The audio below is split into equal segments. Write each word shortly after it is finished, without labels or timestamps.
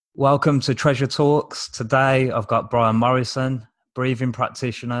Welcome to Treasure Talks. Today I've got Brian Morrison, breathing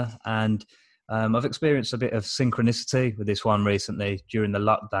practitioner, and I've experienced a bit of synchronicity with this one recently during the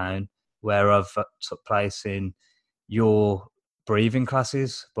lockdown where I've took place in your breathing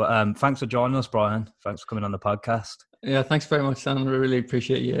classes. But thanks for joining us, Brian. Thanks for coming on the podcast. Yeah, thanks very much, Sam. I really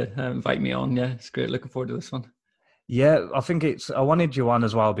appreciate you inviting me on. Yeah, it's great. Looking forward to this one. Yeah, I wanted you on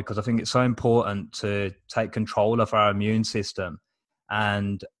as well because I think it's so important to take control of our immune system.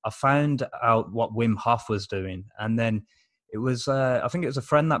 And I found out what Wim Hof was doing. And then I think it was a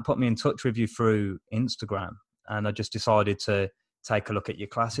friend that put me in touch with you through Instagram. And I just decided to take a look at your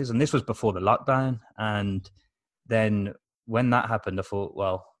classes. And this was before the lockdown. And then when that happened, I thought,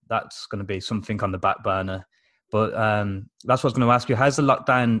 well, that's going to be something on the back burner. But that's what I was going to ask you. How's the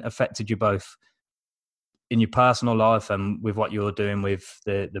lockdown affected you both in your personal life and with what you're doing with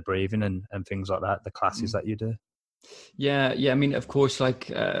the breathing and things like that, the classes that you do? Yeah. I mean, of course,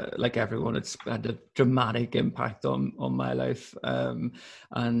 like everyone, it's had a dramatic impact on my life.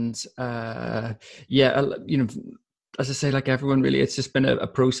 As I say, like everyone, really, it's just been a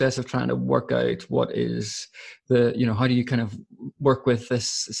process of trying to work out what is how do you kind of work with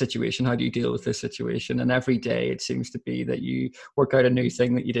this situation? How do you deal with this situation? And every day it seems to be that you work out a new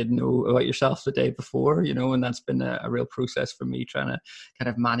thing that you didn't know about yourself the day before, and that's been a real process for me trying to kind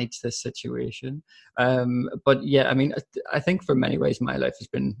of manage this situation. But yeah, I mean, I think for many ways my life has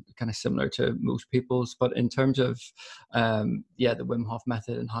been kind of similar to most people's, but in terms of, the Wim Hof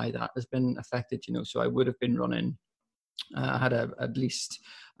method and how that has been affected, so I would have been running I had at least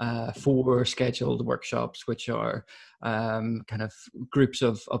 4 scheduled workshops, which are kind of groups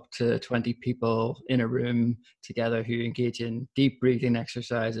of up to 20 people in a room together who engage in deep breathing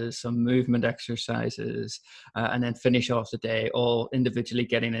exercises, some movement exercises, and then finish off the day all individually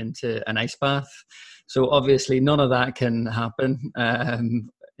getting into an ice bath. So obviously none of that can happen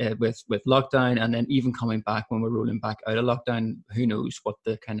with lockdown, and then even coming back when we're rolling back out of lockdown, who knows what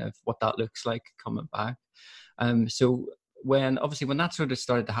that looks like coming back. So when that sort of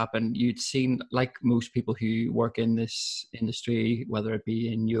started to happen, you'd seen, like most people who work in this industry, whether it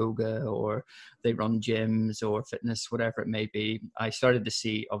be in yoga or they run gyms or fitness, whatever it may be, I started to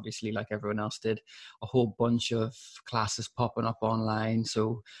see, obviously, like everyone else did, a whole bunch of classes popping up online.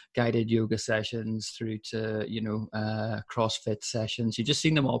 So guided yoga sessions through to, CrossFit sessions. You just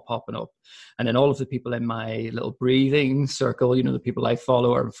seen them all popping up. And then all of the people in my little breathing circle, the people I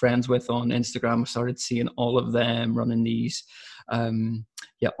follow or friends with on Instagram, I started seeing all of them running these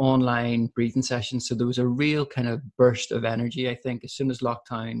online breathing sessions. So there was a real kind of burst of energy, I think, as soon as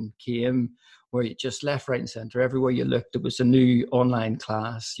lockdown came, where you just left, right and center, everywhere you looked, there was a new online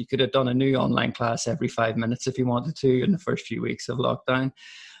class. You could have done a new online class every 5 minutes if you wanted to in the first few weeks of lockdown.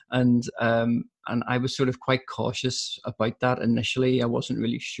 And I was sort of quite cautious about that initially. I wasn't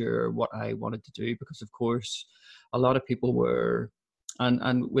really sure what I wanted to do because, of course, a lot of people were,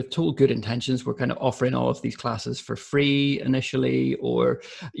 and with total good intentions, we're kind of offering all of these classes for free initially, or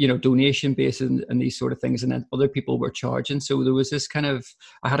donation based and these sort of things, and then other people were charging. So there was this kind of,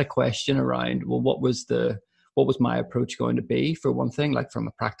 I had a question around, well, what was my approach going to be, for one thing, like from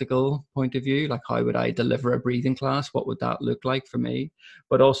a practical point of view, like how would I deliver a breathing class? What would that look like for me?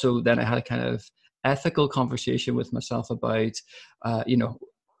 But also then I had a kind of ethical conversation with myself about,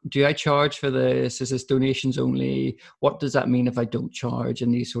 do I charge for this? Is this donations only? What does that mean if I don't charge,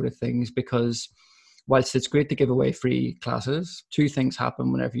 and these sort of things? Because whilst it's great to give away free classes, 2 things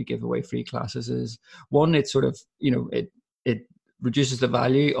happen whenever you give away free classes. Is one, it's sort of, it reduces the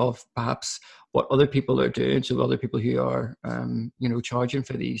value of perhaps what other people are doing. So other people who are, charging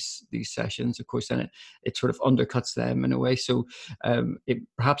for these sessions, of course, then it sort of undercuts them in a way. So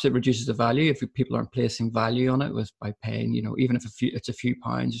perhaps it reduces the value if people aren't placing value on it by paying, even if it's a few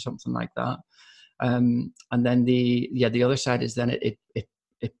pounds or something like that. And then the other side is then it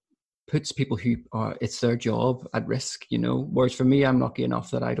puts people who are, it's their job at risk, whereas for me, I'm lucky enough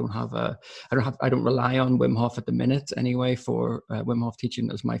that I don't rely on Wim Hof at the minute anyway for Wim Hof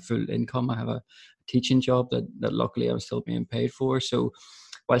teaching as my full income. I have a teaching job that luckily I'm still being paid for. So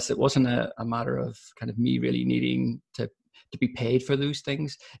whilst it wasn't a matter of kind of me really needing to be paid for those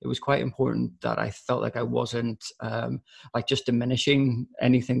things, it was quite important that I felt like I wasn't like just diminishing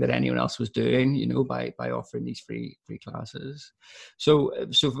anything that anyone else was doing, by offering these free classes. So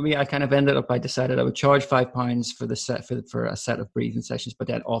for me, I kind of ended up, I decided I would charge £5 for the set for a set of breathing sessions, but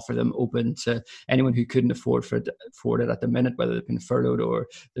then offer them open to anyone who couldn't afford it at the minute, whether they've been furloughed or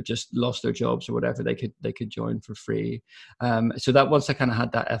they've just lost their jobs or whatever, they could join for free. So that once I kind of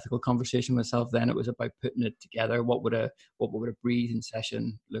had that ethical conversation with myself, then it was about putting it together. What would what would a breathing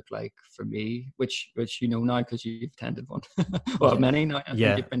session look like for me, which you know now because you've attended one. Well, many now. I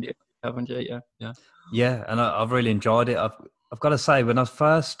think you've been to, haven't you? Yeah, and I've really enjoyed it. I've got to say, when I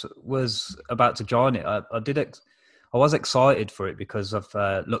first was about to join it, I was excited for it because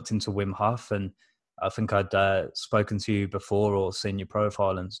I've looked into Wim Hof, and I think I'd spoken to you before or seen your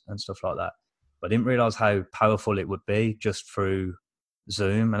profile and stuff like that. But I didn't realize how powerful it would be just through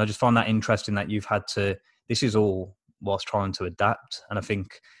Zoom. And I just find that interesting that you've had to, this is all whilst trying to adapt. And I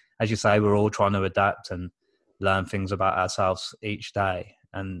think, as you say, we're all trying to adapt and learn things about ourselves each day.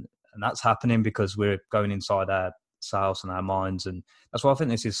 And that's happening because we're going inside ourselves and our minds. And that's why I think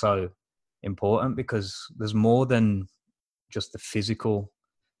this is so important, because there's more than just the physical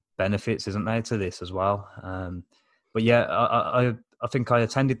benefits, isn't there, to this as well. But yeah, I think I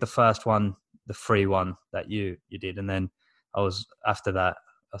attended the first one, the free one that you did. And then after that,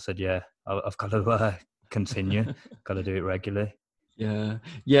 I said, yeah, I've got to continue, got to do it regularly. Yeah.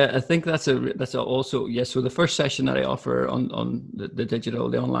 I think that's also, yes. So the first session that I offer on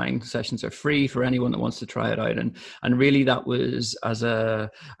the online sessions are free for anyone that wants to try it out. And really that was as I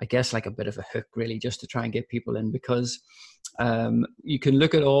guess like a bit of a hook, really, just to try and get people in, because you can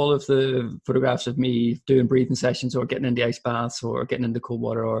look at all of the photographs of me doing breathing sessions or getting in the ice baths or getting into cold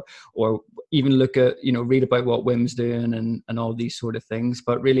water or even look at, read about what Wim's doing and all these sort of things.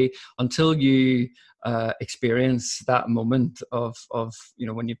 But really, until you experience that moment of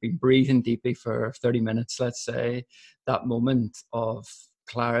when you've been breathing deeply for 30 minutes, let's say, that moment of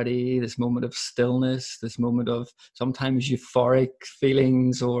clarity, this moment of stillness, this moment of sometimes euphoric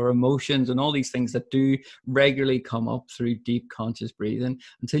feelings or emotions and all these things that do regularly come up through deep conscious breathing,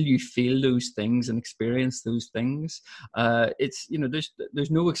 until you feel those things and experience those things, it's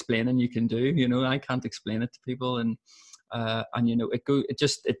there's no explaining you can do. I can't explain it to people, and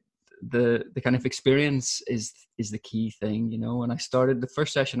the kind of experience is the key thing. When I started the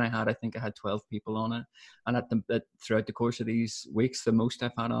first session I think I had 12 people on it, and throughout the course of these weeks, the most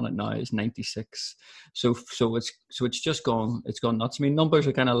I've had on it now is 96. So it's just gone nuts. I mean, numbers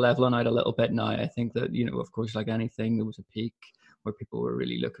are kind of leveling out a little bit now. I think that, of course, like anything, there was a peak where people were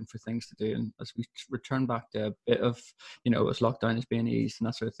really looking for things to do, and as we return back to a bit of, as lockdown is being eased and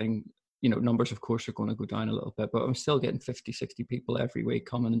that sort of thing, numbers of course are going to go down a little bit, but I'm still getting 50, 60 people every week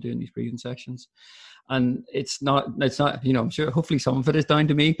coming and doing these breathing sessions. And it's not, I'm sure hopefully some of it is down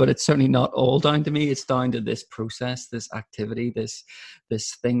to me, but it's certainly not all down to me. It's down to this process, this activity,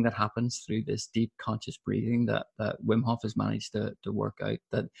 this thing that happens through this deep conscious breathing that Wim Hof has managed to work out,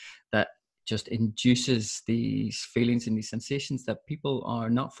 that just induces these feelings and these sensations that people are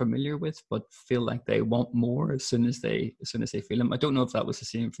not familiar with, but feel like they want more as soon as they feel them. I don't know if that was the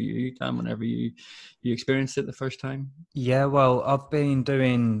same for you, Dan, whenever you experienced it the first time. Yeah, well, I've been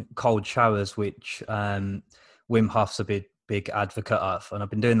doing cold showers, which Wim Hof's a big advocate of, and I've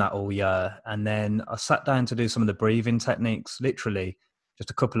been doing that all year. And then I sat down to do some of the breathing techniques literally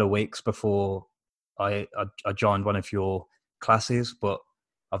just a couple of weeks before I joined one of your classes, but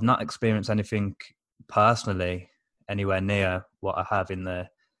I've not experienced anything personally anywhere near what I have in the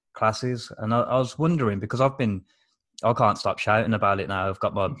classes. And I was wondering, because I can't stop shouting about it now. I've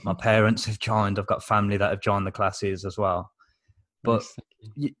got my parents have joined. I've got family that have joined the classes as well. But,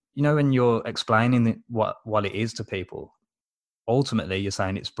 when you're explaining what it is to people, ultimately you're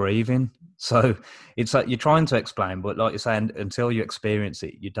saying it's breathing. So it's like you're trying to explain, but like you're saying, until you experience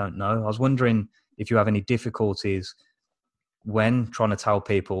it, you don't know. I was wondering if you have any difficulties when trying to tell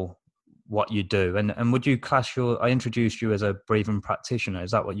people what you do, and would you class I introduced you as a breathing practitioner. Is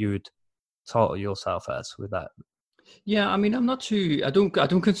that what you would title yourself as with that? Yeah, I mean, I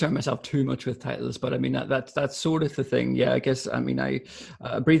don't concern myself too much with titles, but I mean, that's sort of the thing. Yeah, I guess, I mean,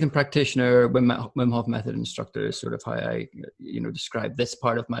 breathing practitioner, Wim Hof method instructor is sort of how I, describe this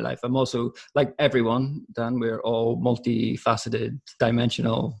part of my life. I'm also, like everyone, Dan, we're all multifaceted,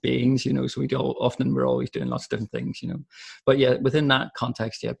 dimensional beings, so we're always doing lots of different things, But yeah, within that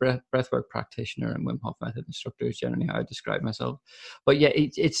context, yeah, breathwork practitioner and Wim Hof method instructor is generally how I describe myself. But yeah,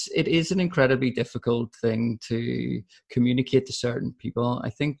 it is an incredibly difficult thing to communicate to certain people.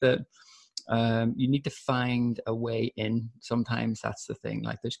 I think that you need to find a way in. Sometimes that's the thing.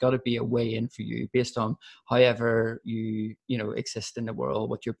 Like, there's got to be a way in for you based on however you exist in the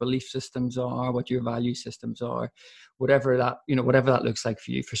world, what your belief systems are, what your value systems are, whatever that looks like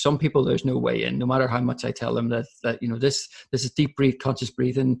for you. For some people, there's no way in, no matter how much I tell them that this is deep conscious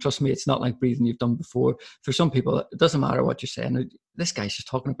breathing. Trust me, it's not like breathing you've done before. For some people, it doesn't matter what you're saying. This guy's just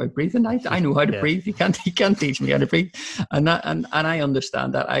talking about breathing. I know how to breathe. He can't teach me how to breathe. And I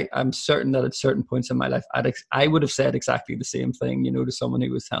understand that. I'm certain that at certain points in my life, I would have said exactly the same thing, to someone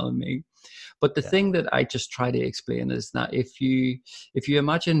who was telling me. But the thing that I just try to explain is that if you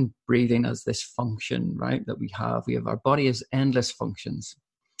imagine breathing as this function, right, that we have our body has endless functions.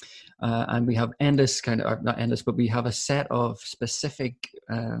 And we have endless not endless, but we have a set of specific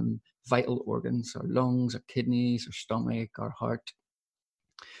vital organs, our lungs, our kidneys, our stomach, our heart.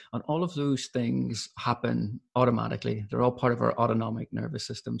 And all of those things happen automatically. They're all part of our autonomic nervous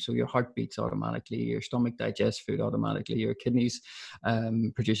system. So your heart beats automatically, your stomach digests food automatically, your kidneys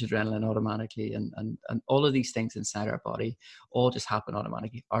produce adrenaline automatically, and all of these things inside our body all just happen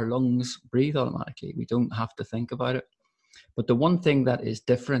automatically. Our lungs breathe automatically. We don't have to think about it. But the one thing that is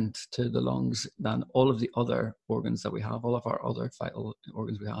different to the lungs than all of the other organs that we have, all of our other vital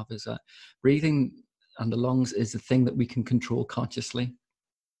organs we have, is that breathing and the lungs is the thing that we can control consciously.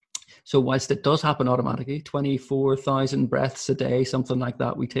 So whilst it does happen automatically, 24,000 breaths a day, something like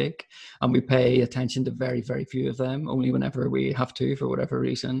that we take, and we pay attention to very, very few of them, only whenever we have to for whatever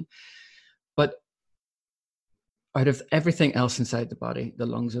reason. But out of everything else inside the body, the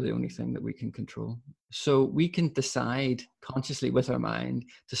lungs are the only thing that we can control. So we can decide consciously with our mind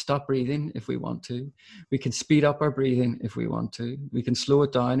to stop breathing if we want to. We can speed up our breathing if we want to. We can slow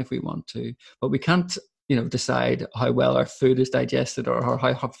it down if we want to. But we can't, decide how well our food is digested or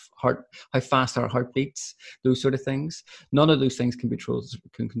how fast our heart beats, those sort of things. None of those things can be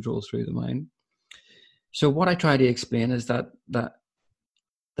controlled through the mind. So what I try to explain is that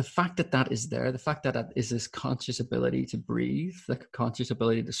the fact that is there, the fact that is this conscious ability to breathe, like a conscious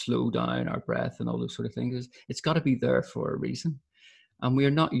ability to slow down our breath and all those sort of things, it's got to be there for a reason. And we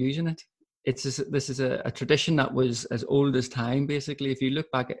are not using it. This is a tradition that was as old as time, basically. If you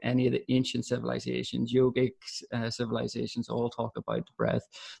look back at any of the ancient civilizations, yogic civilizations all talk about the breath,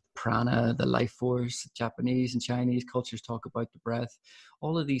 prana, the life force. Japanese and Chinese cultures talk about the breath,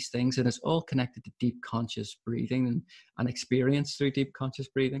 all of these things, and it's all connected to deep conscious breathing and experience through deep conscious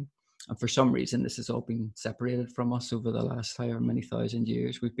breathing. And for some reason, this has all been separated from us over the last however many thousand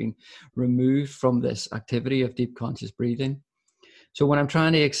years. We've been removed from this activity of deep conscious breathing. So when I'm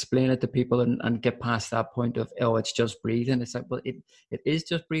trying to explain it to people and get past that point of, oh, it's just breathing, it's like, well, it is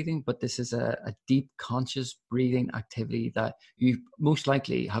just breathing, but this is a deep conscious breathing activity that you most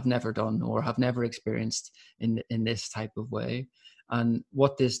likely have never done or have never experienced in this type of way. And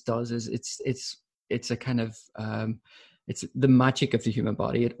what this does is it's a kind of, it's the magic of the human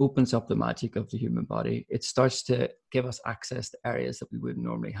body. It opens up the magic of the human body. It starts to give us access to areas that we wouldn't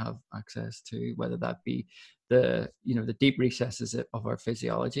normally have access to, whether that be the deep recesses of our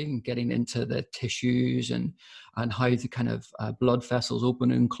physiology and getting into the tissues and how the kind of blood vessels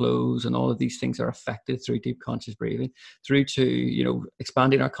open and close and all of these things are affected through deep conscious breathing, through to,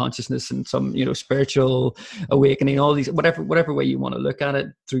 expanding our consciousness and some, spiritual awakening, all these, whatever way you want to look at it.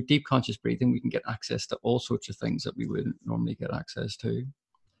 Through deep conscious breathing, we can get access to all sorts of things that we wouldn't normally get access to.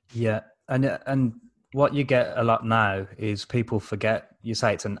 Yeah. And what you get a lot now is people forget, you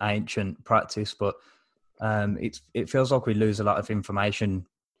say it's an ancient practice, but it feels like we lose a lot of information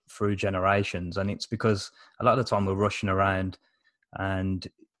through generations, and it's because a lot of the time we're rushing around, and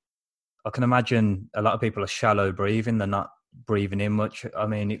I can imagine a lot of people are shallow breathing. They're not breathing in much. I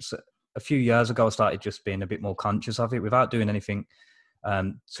mean, it's a few years ago I started just being a bit more conscious of it without doing anything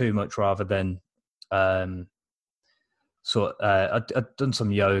too much, rather than I'd done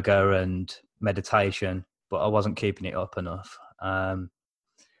some yoga and meditation, but I wasn't keeping it up enough.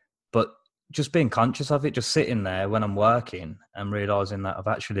 But just being conscious of it, just sitting there when I'm working and realizing that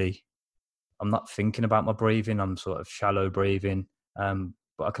I'm not thinking about my breathing. I'm sort of shallow breathing.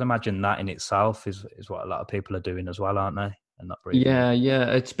 But I can imagine that in itself is what a lot of people are doing as well, aren't they? And not breathing. Yeah.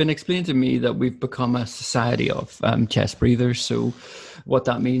 It's been explained to me that we've become a society of chest breathers. So what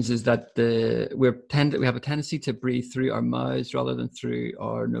that means is that we have a tendency to breathe through our mouths rather than through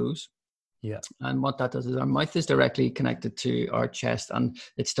our nose. Yeah. And what that does is our mouth is directly connected to our chest, and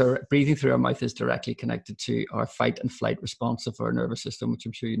breathing through our mouth is directly connected to our fight and flight response of our nervous system, which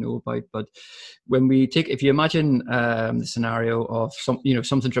I'm sure you know about. But if you imagine the scenario of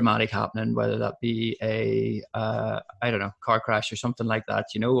something dramatic happening, whether that be a car crash or something like that,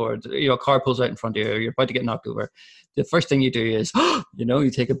 or a car pulls out in front of you, or you're about to get knocked over, the first thing you do is,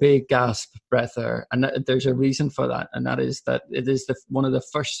 you take a big gasp breath there. And there's a reason for that. And that is that it is one of the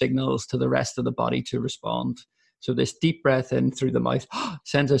first signals to the rest of the body to respond. So this deep breath in through the mouth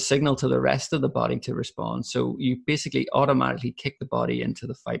sends a signal to the rest of the body to respond. So you basically automatically kick the body into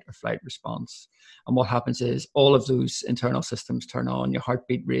the fight or flight response. And what happens is all of those internal systems turn on, your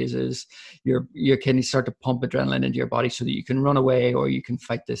heartbeat raises, your kidneys start to pump adrenaline into your body so that you can run away or you can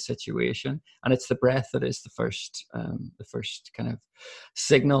fight this situation. And it's the breath that is the first kind of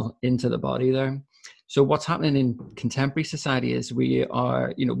signal into the body there. So what's happening in contemporary society is we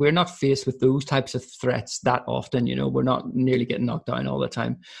are, we're not faced with those types of threats that often. We're not nearly getting knocked down all the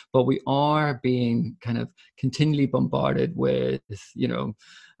time, but we are being kind of continually bombarded with,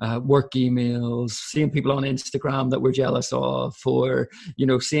 work emails, seeing people on Instagram that we're jealous of, or,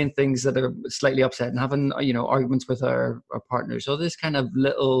 seeing things that are slightly upsetting, having, arguments with our partners. So this kind of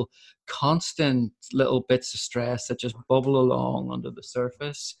constant little bits of stress that just bubble along under the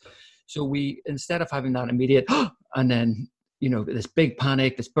surface. So we, instead of having that immediate, and then, this big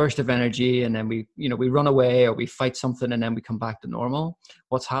panic, this burst of energy, and then we run away or we fight something and then we come back to normal.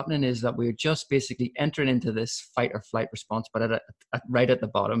 What's happening is that we're just basically entering into this fight or flight response, but right at the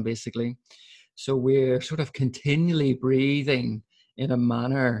bottom, basically. So we're sort of continually breathing in a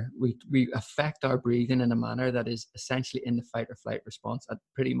manner, we affect our breathing in a manner that is essentially in the fight or flight response at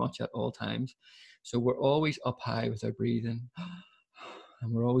pretty much at all times. So we're always up high with our breathing.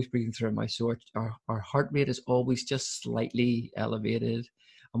 And we're always breathing through our mouth. So our heart rate is always just slightly elevated.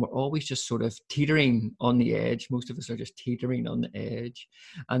 And we're always just sort of teetering on the edge. Most of us are just teetering on the edge.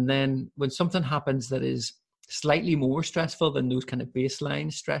 And then when something happens that is slightly more stressful than those kind of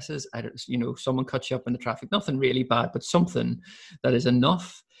baseline stresses, someone cuts you up in the traffic, nothing really bad, but something that is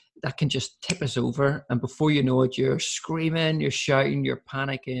enough, that can just tip us over. And before you know it, you're screaming, you're shouting, you're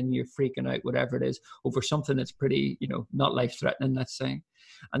panicking, you're freaking out, whatever it is, over something that's pretty, not life-threatening, let's say.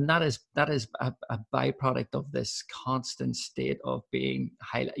 And that is a byproduct of this constant state of being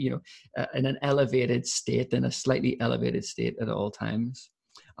in an elevated state, in a slightly elevated state at all times.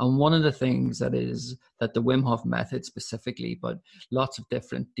 And one of the things that the Wim Hof method specifically, but lots of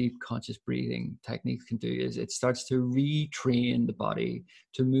different deep conscious breathing techniques can do, is it starts to retrain the body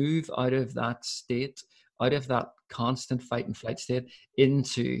to move out of that state, out of that constant fight and flight state,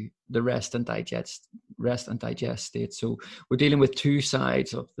 into the rest and digest state. So we're dealing with two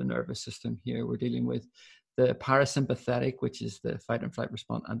sides of the nervous system here. We're dealing with the parasympathetic, which is the fight and flight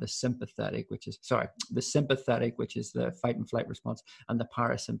response, and the sympathetic, which is the fight and flight response, and the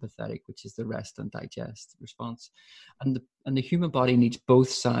parasympathetic, which is the rest and digest response. And the human body needs both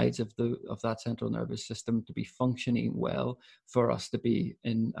sides of that central nervous system to be functioning well for us to be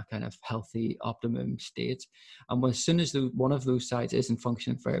in a kind of healthy, optimum state. And as soon as one of those sides isn't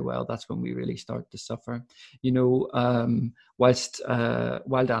functioning very well, that's when we really start to suffer. Whilst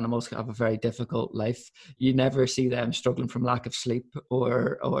wild animals have a very difficult life, you never see them struggling from lack of sleep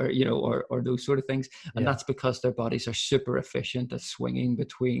or those sort of things. And that's because their bodies are super efficient at swinging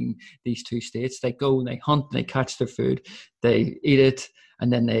between these two states. They go and they hunt and they catch their food, they eat it,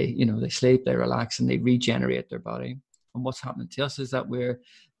 and then they sleep, they relax, and they regenerate their body. And what's happening to us is that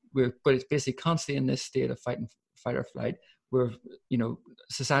but it's basically constantly in this state of fight or flight. We're,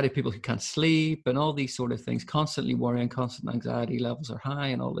 society of people who can't sleep and all these sort of things, constantly worrying, constant anxiety levels are high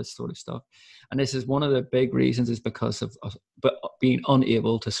and all this sort of stuff. And this is one of the big reasons, is because of being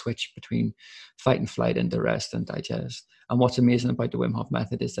unable to switch between fight and flight into rest and digest. And what's amazing about the Wim Hof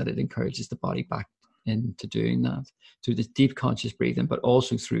method is that it encourages the body back into doing that through this deep conscious breathing, but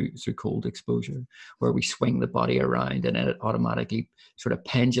also through cold exposure, where we swing the body around and then it automatically sort of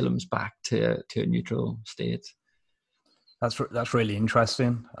pendulums back to a neutral state. That's really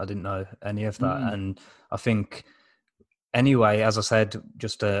interesting. I didn't know any of that. And I think, anyway, as I said,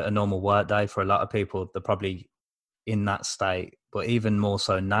 just a normal work day for a lot of people, they're probably in that state, but even more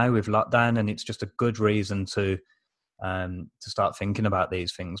so now with lockdown. And it's just a good reason to start thinking about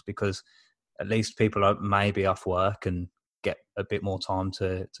these things, because at least people are maybe off work and get a bit more time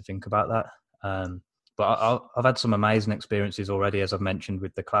to think about that. But I've had some amazing experiences already, as I've mentioned,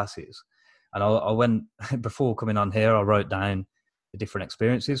 with the classes. And I went, before coming on here, I wrote down the different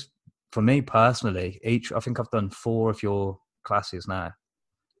experiences. For me personally, I think I've done 4 of your classes now.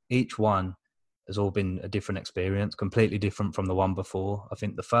 Each one has all been a different experience, completely different from the one before. I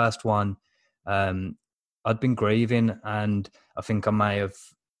think the first one, I'd been grieving, and I think I may have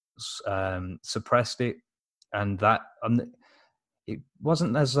suppressed it. And that, it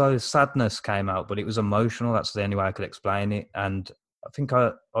wasn't as though sadness came out, but it was emotional. That's the only way I could explain it. And I think I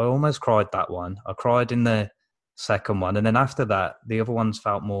almost cried that one. I cried in the second one. And then after that, the other ones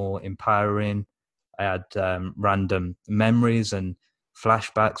felt more empowering. I had random memories and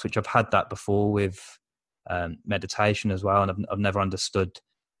flashbacks, which I've had that before with meditation as well. And I've never understood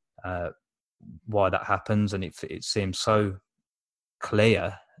why that happens. And it seems so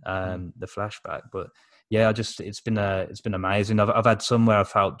clear, the flashback. But yeah, it's been amazing. I've had some where I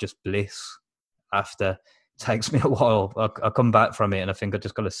felt just bliss after. Takes me a while. I come back from it and I think I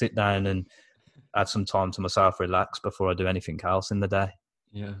just got to sit down and have some time to myself, relax before I do anything else in the day.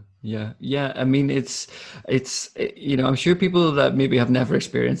 Yeah. I mean, you know, I'm sure people that maybe have never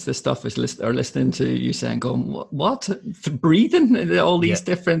experienced this stuff are listening to you saying, going, what? Breathing? All Yeah. these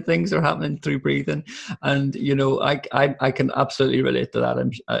different things are happening through breathing. And, you know, I can absolutely relate to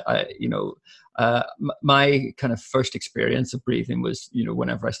that. You know, my kind of first experience of breathing was, you know,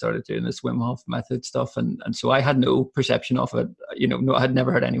 whenever I started doing this Wim Hof method stuff. And so I had no perception of it. You know, no, I had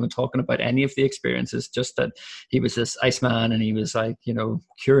never heard anyone talking about any of the experiences, just that he was this Iceman and he was like, you know,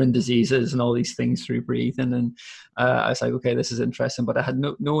 curing diseases and all these things through breathing. And I was like, okay, this is interesting. But I had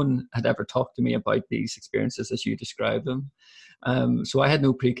no one had ever talked to me about these experiences as you described them. So I had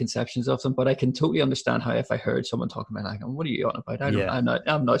no preconceptions of them, but I can totally understand how if I heard someone talking about, like, what are you on about? Yeah.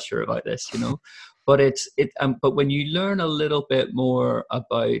 I'm not sure about this, you know. But but when you learn a little bit more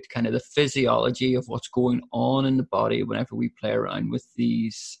about kind of the physiology of what's going on in the body whenever we play around with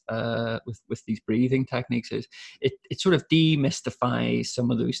these with these breathing techniques, it sort of demystifies some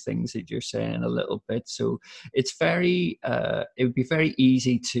of those things that you're saying a little bit. So it's it would be very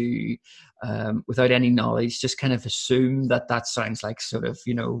easy to without any knowledge, just kind of assume that sounds like sort of,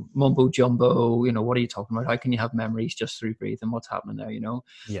 you know, mumbo jumbo, you know, what are you talking about? How can you have memories just through breathing? What's happening there, you know?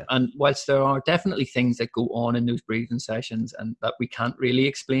 Yeah. And whilst there are definitely things that go on in those breathing sessions and that we can't really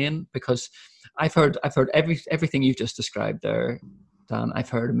explain, because I've heard everything you've just described there, Dan, I've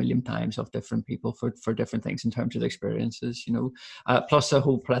heard a million times of different people for different things in terms of their experiences, you know, plus a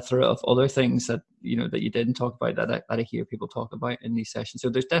whole plethora of other things that, you know, that you didn't talk about that I hear people talk about in these sessions. So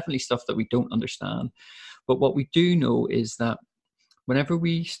there's definitely stuff that we don't understand. But what we do know is that whenever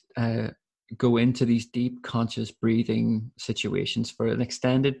we go into these deep conscious breathing situations for an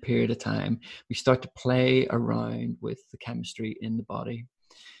extended period of time, we start to play around with the chemistry in the body.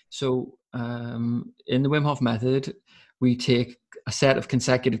 So in the Wim Hof method, we take a set of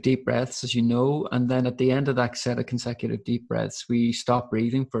consecutive deep breaths, as you know, and then at the end of that set of consecutive deep breaths, we stop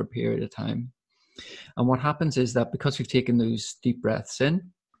breathing for a period of time. And what happens is that because we've taken those deep breaths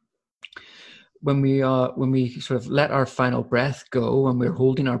in, when we sort of let our final breath go and we're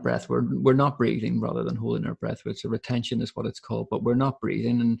holding our breath, we're not breathing rather than holding our breath. It's a retention is what it's called, but we're not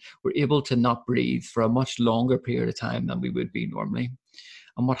breathing, and we're able to not breathe for a much longer period of time than we would be normally.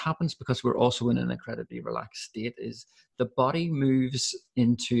 And what happens, because we're also in an incredibly relaxed state, is the body moves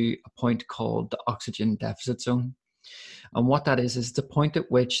into a point called the oxygen deficit zone. And what that is the point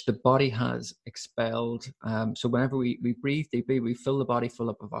at which the body has expelled. So whenever we breathe deeply, we fill the body full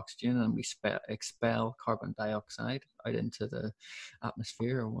up of oxygen and we expel carbon dioxide out into the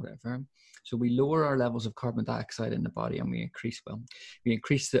atmosphere or whatever. So we lower our levels of carbon dioxide in the body and we increase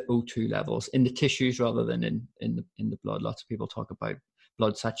the O2 levels in the tissues rather than in the blood. Lots of people talk about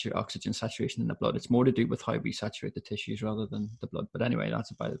oxygen saturation in the blood. It's more to do with how we saturate the tissues rather than the blood. But anyway,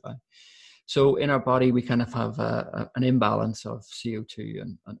 that's about it. So in our body, we kind of have an imbalance of CO2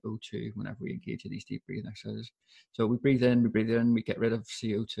 and O2 whenever we engage in these deep breathing exercises. So we breathe in, we get rid of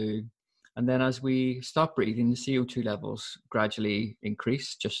CO2. And then as we stop breathing, the CO2 levels gradually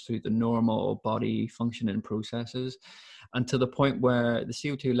increase just through the normal body functioning processes. And to the point where the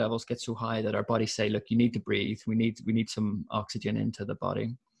CO2 levels get so high that our bodies say, look, you need to breathe. We need some oxygen into the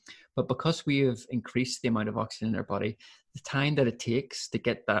body. But because we have increased the amount of oxygen in our body, the time that it takes to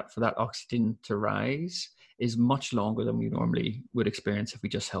get for that oxygen to rise is much longer than we normally would experience if we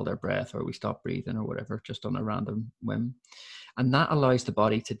just held our breath or we stopped breathing or whatever, just on a random whim. And that allows the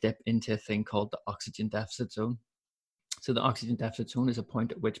body to dip into a thing called the oxygen deficit zone. So the oxygen deficit zone is a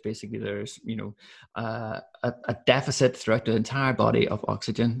point at which basically there's, you know, a deficit throughout the entire body of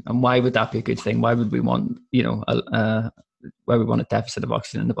oxygen. And why would that be a good thing? Why would we want, you know, why we want a deficit of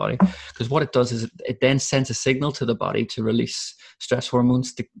oxygen in the body? Because what it does is it then sends a signal to the body to release stress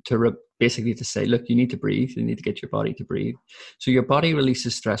hormones basically to say, look, you need to breathe. You need to get your body to breathe. So your body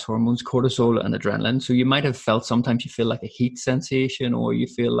releases stress hormones, cortisol and adrenaline. So you might have felt sometimes you feel like a heat sensation, or you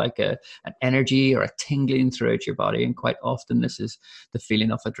feel like an energy or a tingling throughout your body. And quite often this is the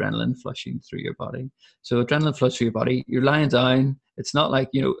feeling of adrenaline flushing through your body. So adrenaline flushes through your body. You're lying down. It's not like,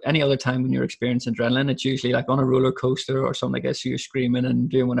 you know, any other time when you're experiencing adrenaline. It's usually like on a roller coaster or something like that. So you're screaming and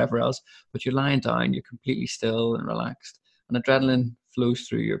doing whatever else, but you're lying down, you're completely still and relaxed. And adrenaline flows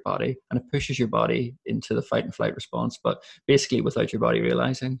through your body and it pushes your body into the fight and flight response, but basically without your body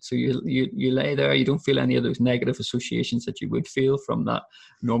realizing. So you lay there, you don't feel any of those negative associations that you would feel from that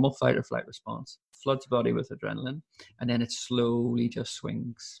normal fight or flight response. Floods the body with adrenaline, and then it slowly just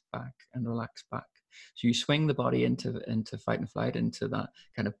swings back and relaxes back. So you swing the body into fight and flight, into that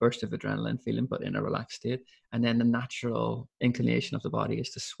kind of burst of adrenaline feeling, but in a relaxed state. And then the natural inclination of the body is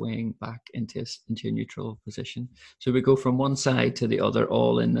to swing back into a neutral position. So we go from one side to the other,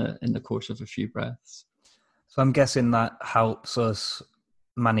 all in the course of a few breaths. So I'm guessing that helps us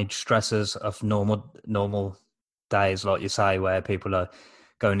manage stresses of normal days, like you say, where people are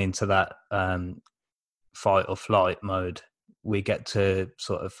going into that fight or flight mode, we get to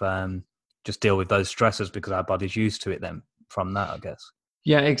sort of just deal with those stresses because our body's used to it then from that, I guess.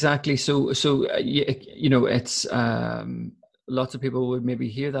 Yeah, exactly. You know, it's lots of people would maybe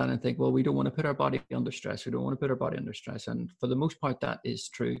hear that and think, well, we don't want to put our body under stress. We don't want to put our body under stress. And for the most part, that is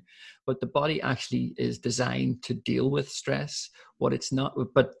true. But the body actually is designed to deal with stress. What it's not,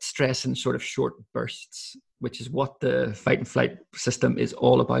 but stress in sort of short bursts, which is what the fight and flight system is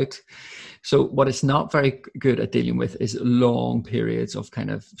all about. So what it's not very good at dealing with is long periods of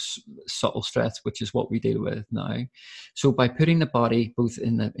kind of subtle stress, which is what we deal with now. So by putting the body both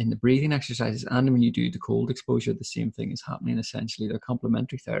in the breathing exercises and when you do the cold exposure, the same thing is happening essentially. They're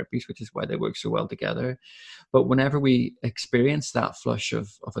complementary therapies, which is why they work so well together. But whenever we experience that flush of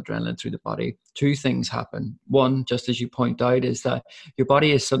adrenaline through the body, two things happen. One, just as you point out, is that your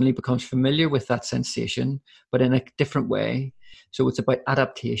body suddenly becomes familiar with that sensation, but in a different way. So it's about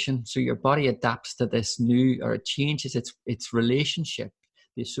adaptation. So your body adapts to this new, or it changes its relationship,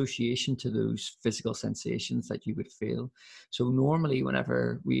 the association to those physical sensations that you would feel. So normally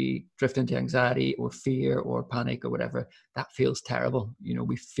whenever we drift into anxiety or fear or panic or whatever, that feels terrible. You know,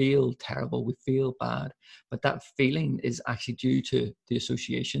 we feel terrible, we feel bad, but that feeling is actually due to the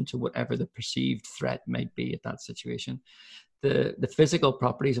association to whatever the perceived threat might be at that situation. The physical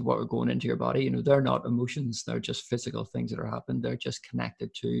properties of what are going into your body, you know, they're not emotions, they're just physical things that are happening. They're just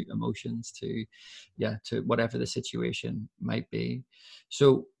connected to emotions, to whatever the situation might be.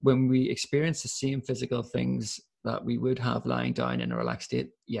 So when we experience the same physical things that we would have lying down in a relaxed state,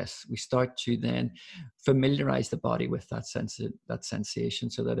 yes, we start to then familiarize the body with that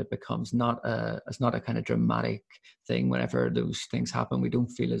sensation, so that it becomes it's not a kind of dramatic thing. Whenever those things happen, we don't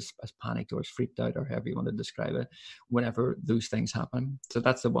feel as panicked or as freaked out, or however you want to describe it, whenever those things happen. So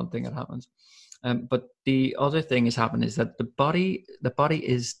that's the one thing that happens. But the other thing is happening is that the body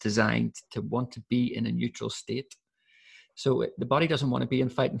is designed to want to be in a neutral state. So the body doesn't want to be in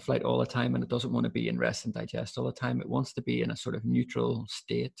fight and flight all the time, and it doesn't want to be in rest and digest all the time. It wants to be in a sort of neutral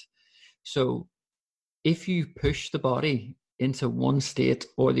state. So if you push the body into one state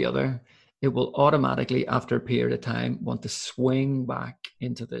or the other, it will automatically, after a period of time, want to swing back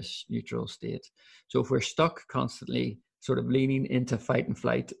into this neutral state. So if we're stuck constantly sort of leaning into fight and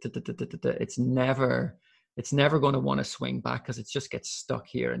flight, it's never going to want to swing back, because it just gets stuck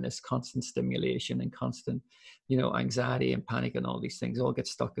here in this constant stimulation and constant, you know, anxiety and panic and all these things all get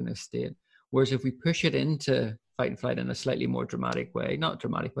stuck in this state. Whereas if we push it into fight and flight in a slightly more dramatic way, not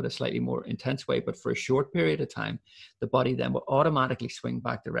dramatic, but a slightly more intense way, but for a short period of time, the body then will automatically swing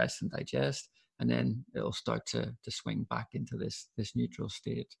back to rest and digest, and then it'll start to swing back into this neutral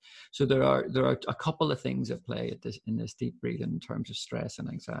state. So there are a couple of things at play in this deep breathing in terms of stress and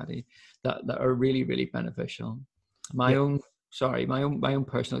anxiety that are really, really beneficial. My own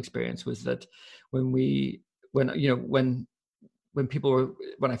personal experience was that when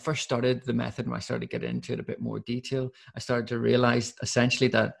I first started the method and I started to get into it a bit more detail, I started to realize essentially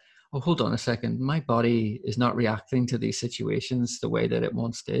that, oh, hold on a second, my body is not reacting to these situations the way that it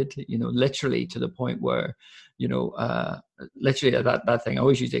once did, you know, literally to the point where, you know, literally that thing, I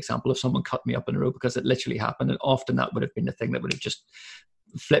always use the example of someone cut me up in the road, because it literally happened. And often that would have been the thing that would have just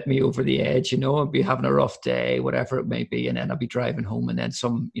flipped me over the edge, you know. I'd be having a rough day, whatever it may be, and then I'd be driving home, and then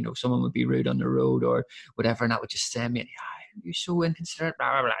someone would be rude on the road or whatever, and that would just send me, you're so inconsiderate,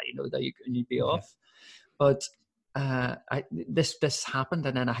 blah, blah, blah, you know, that you'd be off. But this happened,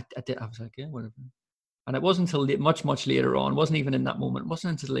 and then I was like, yeah, whatever. And it wasn't until much later on, it wasn't even in that moment, it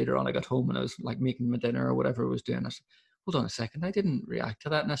wasn't until later on I got home and I was like making my dinner or whatever I was doing. I said, hold on a second, I didn't react to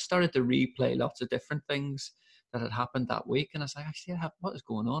that. And I started to replay lots of different things that had happened that week, and I was like, actually, what is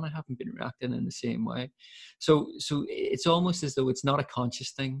going on? I haven't been reacting in the same way. So it's almost as though it's not a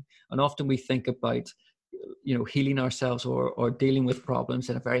conscious thing. And often we think about, you know, healing ourselves or dealing with problems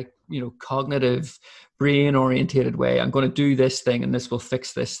in a very, you know, cognitive, brain orientated way. I'm going to do this thing and this will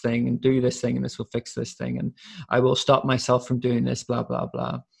fix this thing, and do this thing and this will fix this thing, and I will stop myself from doing this, blah, blah,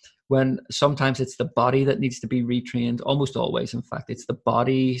 blah. When sometimes it's the body that needs to be retrained, almost always, in fact, it's the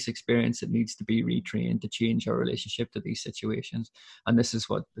body's experience that needs to be retrained to change our relationship to these situations. And this is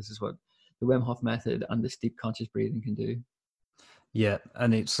what the Wim Hof method and this deep conscious breathing can do. Yeah,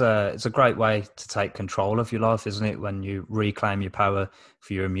 and it's a great way to take control of your life, isn't it? When you reclaim your power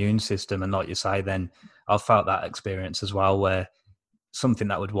for your immune system, and like you say, then I've felt that experience as well, where something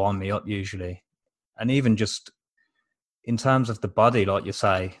that would wind me up usually, and even just in terms of the body, like you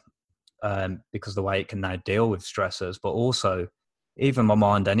say, because the way it can now deal with stressors, but also even my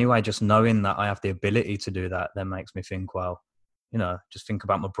mind anyway, just knowing that I have the ability to do that, then makes me think, well, just think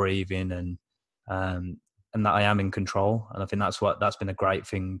about my breathing and that I am in control. And I think that's been a great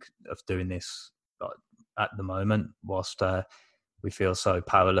thing of doing this at the moment, whilst we feel so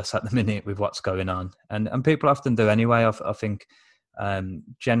powerless at the minute with what's going on. And people often do anyway. I think,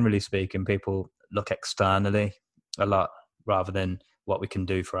 generally speaking, people look externally a lot rather than what we can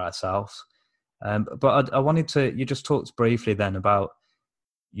do for ourselves. But I wanted to, you just talked briefly then about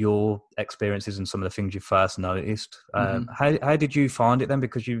your experiences and some of the things you first noticed. How did you find it then?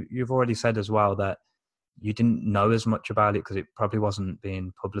 Because you've already said as well that you didn't know as much about it because it probably wasn't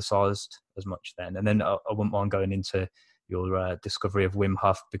being publicized as much then. And then I wouldn't mind going into your discovery of Wim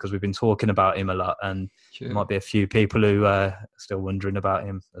Hof, because we've been talking about him a lot, and there might be a few people who are still wondering about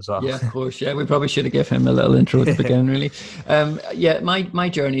him as well. Yeah, of course. Yeah, we probably should have given him a little intro at the beginning, really. My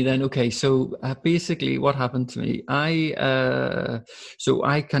journey then. Okay, so basically, what happened to me? I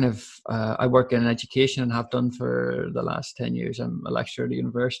work in education and have done for the last 10 years. I'm a lecturer at a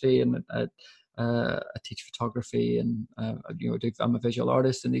university, and I teach photography, and I'm a visual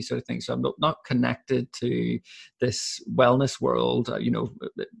artist and these sort of things. So I'm not connected to this wellness world,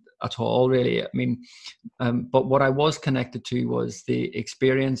 at all, really. I mean, but what I was connected to was the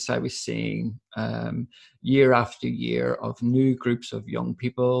experience I was seeing year after year of new groups of young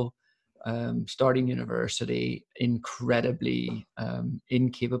people starting university, incredibly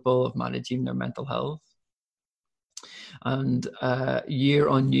incapable of managing their mental health. And year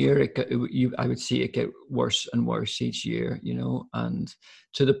on year, I would see it get worse and worse each year, and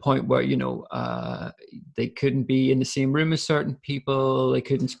to the point where, they couldn't be in the same room as certain people, they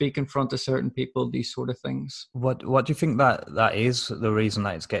couldn't speak in front of certain people, these sort of things. What do you think that is the reason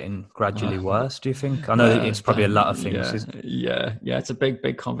that it's getting gradually worse, do you think? I know it's probably a lot of things. Yeah, it's a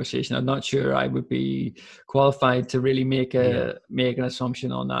big conversation. I'm not sure I would be qualified to really make an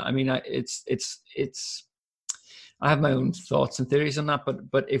assumption on that. I mean, I have my own thoughts and theories on that,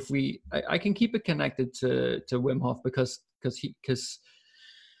 but if I can keep it connected to Wim Hof because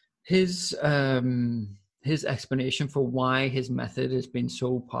his explanation for why his method has been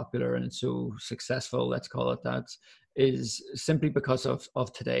so popular and so successful, let's call it that, is simply because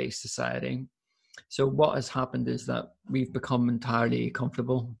of today's society. So what has happened is that we've become entirely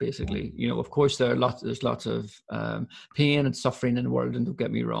comfortable, basically. Of course, there's lots of pain and suffering in the world, and don't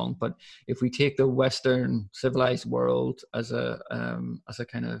get me wrong. But if we take the Western civilized world as a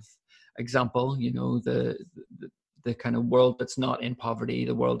kind of example, the kind of world that's not in poverty,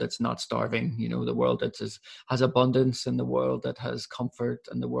 the world that's not starving, the world that has abundance, and the world that has comfort,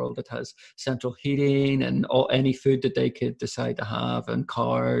 and the world that has central heating and any food that they could decide to have, and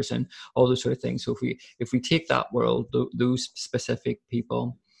cars and all those sort of things. So if we take that world, those specific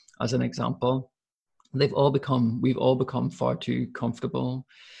people as an example, we've all become far too comfortable.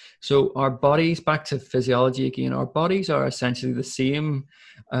 So our bodies, back to physiology again, our bodies are essentially the same,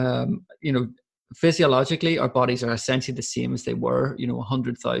 physiologically, our bodies are essentially the same as they were,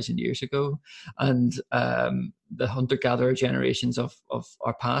 100,000 years ago. And the hunter-gatherer generations of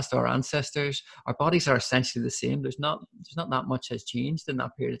our past, our ancestors, our bodies are essentially the same. There's not that much has changed in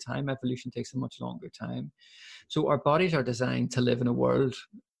that period of time. Evolution takes a much longer time. So our bodies are designed to live in a world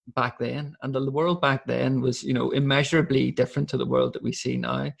back then, and the world back then was, immeasurably different to the world that we see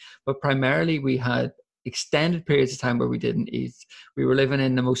now. But primarily, we had extended periods of time where we didn't eat. We were living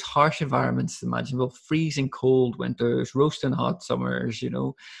in the most harsh environments imaginable, freezing cold winters, roasting hot summers,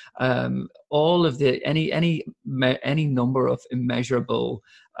 all of any number of immeasurable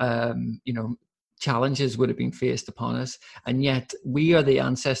challenges would have been faced upon us. And yet we are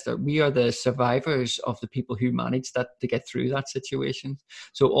the survivors of the people who managed that, to get through that situation.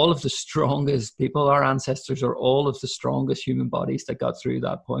 So all of the strongest people, our ancestors, are all of the strongest human bodies that got through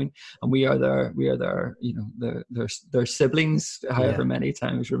that point. And we are their siblings, however many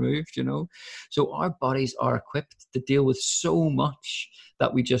times removed, So our bodies are equipped to deal with so much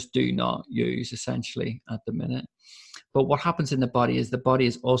that we just do not use, essentially, at the minute. But what happens in the body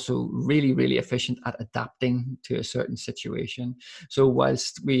is also really, really efficient at adapting to a certain situation. So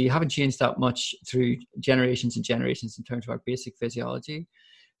whilst we haven't changed that much through generations and generations in terms of our basic physiology,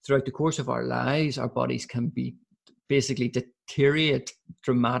 throughout the course of our lives, our bodies can be basically deteriorate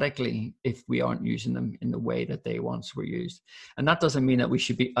dramatically if we aren't using them in the way that they once were used. And that doesn't mean that we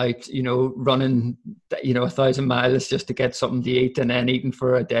should be out, running, 1,000 miles just to get something to eat and then eating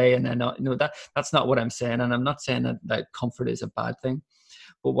for a day and then not, that's not what I'm saying. And I'm not saying that comfort is a bad thing.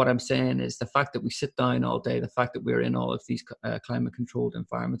 But what I'm saying is the fact that we sit down all day, the fact that we're in all of these climate controlled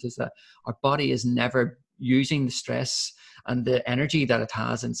environments, is that our body is never using the stress and the energy that it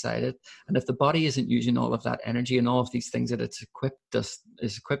has inside it. And if the body isn't using all of that energy and all of these things that it's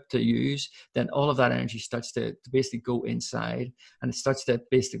equipped to use, then all of that energy starts to basically go inside, and it starts to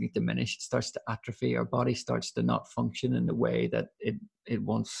basically diminish. It starts to atrophy. Our body starts to not function in the way that it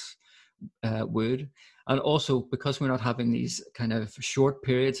once would. And also because we're not having these kind of short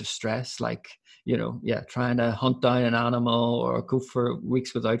periods of stress, like, trying to hunt down an animal or go for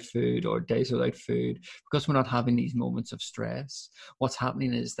weeks without food or days without food, because we're not having these moments of stress, what's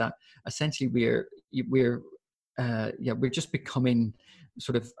happening is that essentially we're just becoming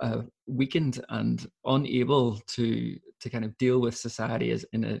sort of weakened and unable to kind of deal with society as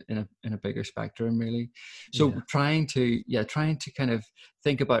in a bigger spectrum, really. So trying to kind of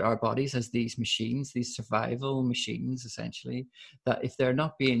think about our bodies as these machines, these survival machines, essentially, that if they're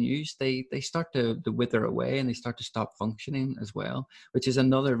not being used, they start to wither away and they start to stop functioning as well, which is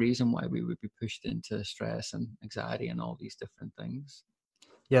another reason why we would be pushed into stress and anxiety and all these different things.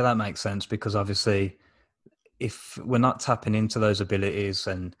 Yeah, that makes sense, because obviously if we're not tapping into those abilities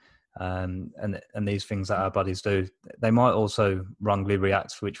and these things that our bodies do, they might also wrongly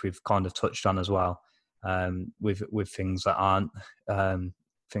react, which we've kind of touched on as well, with things that aren't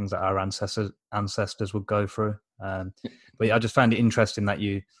things that our ancestors would go through. But I just found it interesting that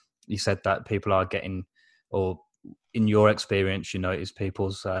you said that people are getting, or in your experience, you noticed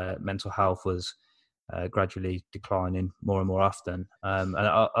people's mental health was gradually declining more and more often. And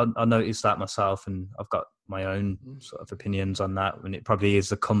I noticed that myself, and I've got my own sort of opinions on that, when it probably is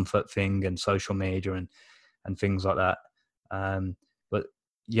the comfort thing and social media and things like that. But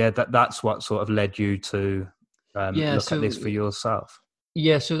yeah, that's what sort of led you to look at this for yourself.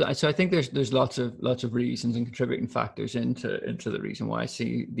 Yeah, so I think there's lots of reasons and contributing factors into the reason why I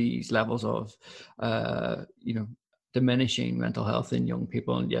see these levels of diminishing mental health in young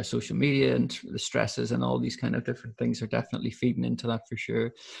people. And social media and the stresses and all these kind of different things are definitely feeding into that for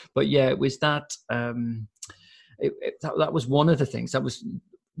sure. But it was that that was one of the things.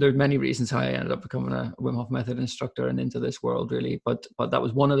 There are many reasons how I ended up becoming a Wim Hof Method instructor and into this world, really. But that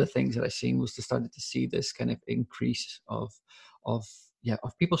was one of the things that I seen, was to start to see this kind of increase of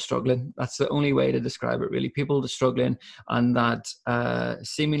people struggling. That's the only way to describe it, really. People struggling, and that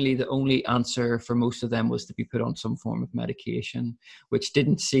seemingly the only answer for most of them was to be put on some form of medication, which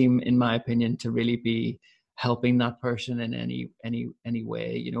didn't seem, in my opinion, to really be helping that person in any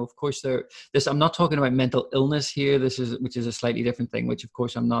way. Of course, I'm not talking about mental illness here. Which is a slightly different thing. Which, of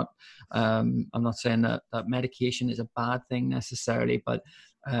course, I'm not saying that medication is a bad thing necessarily, but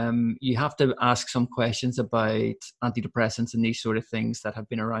you have to ask some questions about antidepressants and these sort of things that have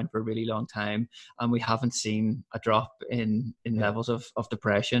been around for a really long time, and we haven't seen a drop in levels of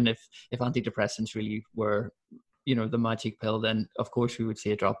depression. If antidepressants really were the magic pill, then of course we would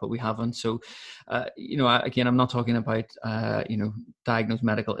see a drop, but we haven't. So again, I'm not talking about diagnosed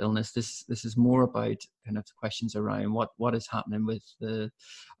medical illness. This is more about kind of questions around what is happening with the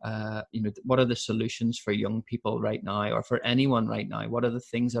what are the solutions for young people right now, or for anyone right now. What are the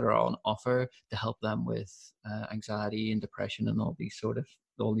things that are on offer to help them with anxiety and depression and all these sort of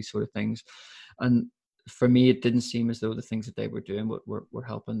things. And for me, it didn't seem as though the things that they were doing were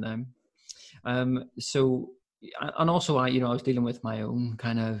helping them. And also, I was dealing with my own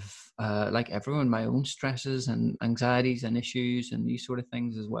kind of, like everyone, my own stresses and anxieties and issues and these sort of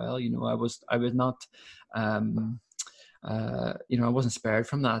things as well. I was not, I wasn't spared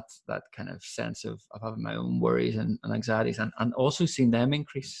from that kind of sense of having my own worries and anxieties, and also seeing them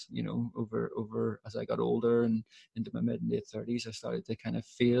increase, over as I got older and into my mid and late 30s. I started to kind of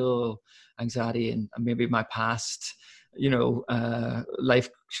feel anxiety and maybe my past, life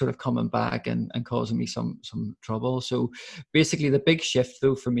sort of coming back and causing me some trouble. So basically the big shift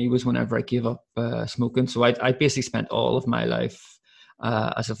though for me was whenever I gave up smoking. So I basically spent all of my life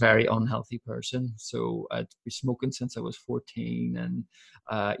as a very unhealthy person. So I'd been smoking since I was 14, and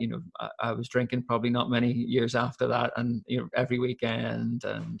I was drinking probably not many years after that, and every weekend,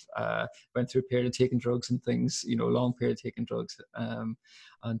 and went through a period of taking drugs and things, long period of taking drugs, and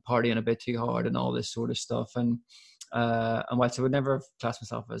partying a bit too hard and all this sort of stuff. And whilst I would never have classed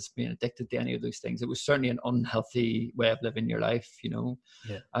myself as being addicted to any of those things, it was certainly an unhealthy way of living your life,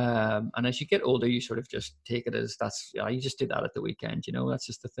 Yeah. And as you get older, you sort of just take it as you just do that at the weekend, that's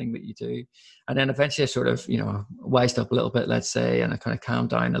just the thing that you do. And then eventually I sort of, wised up a little bit, let's say, and I kind of calmed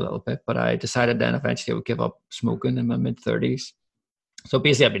down a little bit. But I decided then eventually I would give up smoking in my mid-30s. So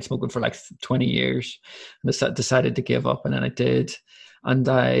basically I've been smoking for like 20 years and decided to give up, and then I did.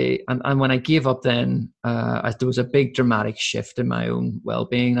 And when I gave up, then there was a big dramatic shift in my own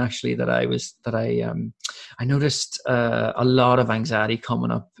well-being. Actually, I noticed a lot of anxiety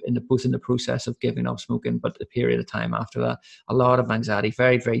coming up both in the process of giving up smoking, but the period of time after that, a lot of anxiety,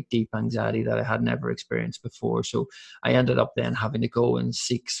 very, very deep anxiety that I had never experienced before. So I ended up then having to go and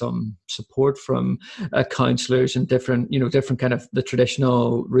seek some support from counselors and different kind of the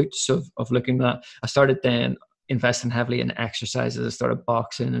traditional routes of looking at that. I started then investing heavily in exercises. I started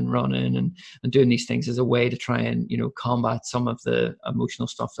boxing and running and doing these things as a way to try and, combat some of the emotional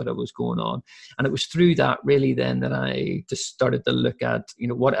stuff that was going on. And it was through that really then that I just started to look at,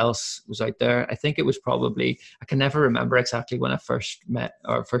 what else was out there. I think it was probably, I can never remember exactly when I first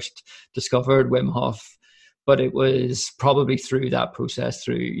discovered Wim Hof, but it was probably through that process,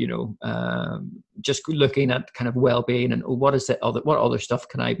 through, just looking at kind of well-being and what other stuff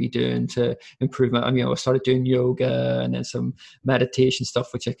can I be doing to improve my, I started doing yoga and then some meditation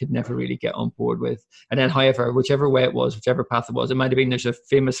stuff, which I could never really get on board with. And then, however, whichever way it was, whichever path it was, it might have been, there's a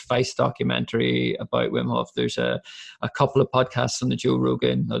famous Vice documentary about Wim Hof. There's a couple of podcasts on the Joe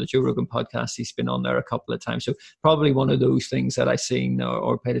Rogan podcast. He's been on there a couple of times. So probably one of those things that I seen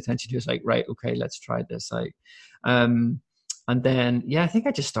or paid attention to is like, right, okay, let's try this out. And then, I think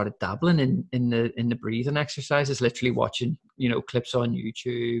I just started dabbling in the breathing exercises, literally watching, clips on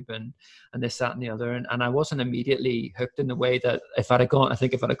YouTube and this, that, and the other. And I wasn't immediately hooked in the way that if I'd have gone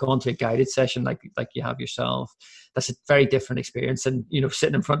to a guided session like you have yourself, that's a very different experience. And,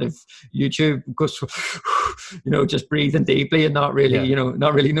 sitting in front of YouTube, just breathing deeply and not really,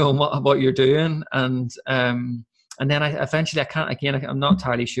 not really knowing what you're doing. And then I'm not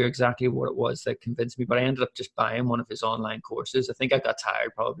entirely sure exactly what it was that convinced me, but I ended up just buying one of his online courses. I think I got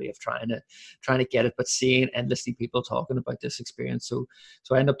tired probably of trying to get it, but seeing endlessly people talking about this experience. So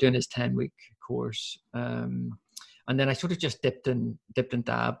I ended up doing his 10-week course. And then I sort of just dipped and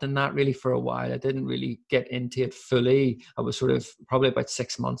dabbed in that really for a while. I didn't really get into it fully. I was sort of probably about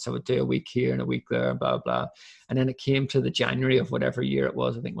 6 months. I would do a week here and a week there, blah, blah. And then it came to the January of whatever year it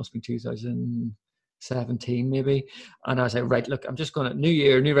was. I think it must be 2017 maybe, and I was like, right, look, I'm just gonna, new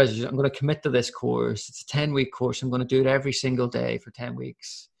year, new resolution, I'm gonna commit to this course. It's a 10-week course. I'm gonna do it every single day for 10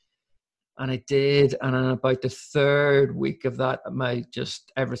 weeks. And I did, and on about the third week of that,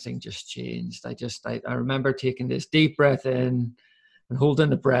 everything just changed. I remember taking this deep breath in and holding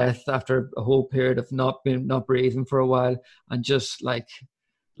the breath after a whole period of not breathing for a while, and just like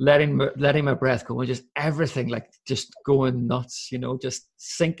letting my breath go, and just everything like just going nuts, just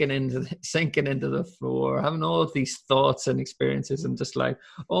sinking into the floor, having all of these thoughts and experiences, and just like,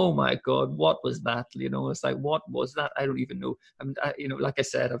 oh my God, what was that? It's like, what was that? I don't even know. Like I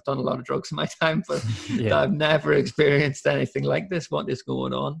said, I've done a lot of drugs in my time, but I've never experienced anything like this. What is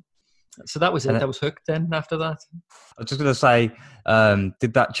going on? So that was it. I was hooked then after that. I was just going to say,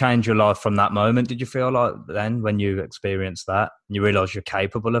 did that change your life from that moment? Did you feel like then when you experienced that and you realised you're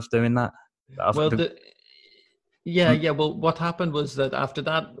capable of doing that? Well, what happened was that after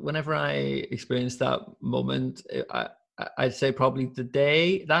that, whenever I experienced that moment, I'd say probably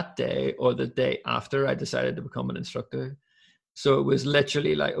that day or the day after, I decided to become an instructor. So it was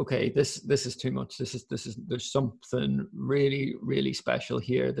literally like, okay, this is too much. There's something really, really special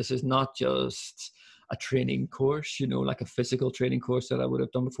here. This is not just a training course, like a physical training course that I would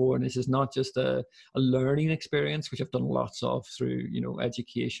have done before. And this is not just a learning experience, which I've done lots of through,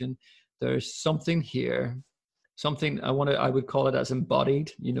 education. There's something here, something I would call it as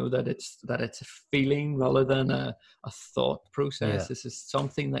embodied, that it's a feeling rather than a thought process. Yeah. This is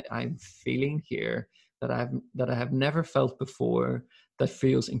something that I'm feeling here that I have never felt before, that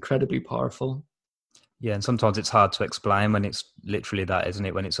feels incredibly powerful. Yeah, and sometimes it's hard to explain when it's literally that, isn't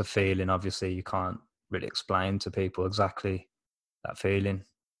it? When it's a feeling, obviously you can't really explain to people exactly that feeling.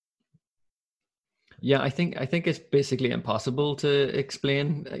 Yeah, I think it's basically impossible to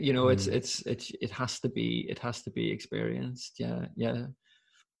explain. It has to be experienced. Yeah.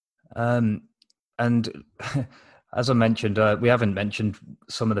 And as I mentioned, we haven't mentioned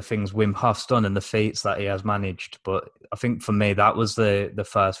some of the things Wim Hof's done and the feats that he has managed. But I think for me, that was the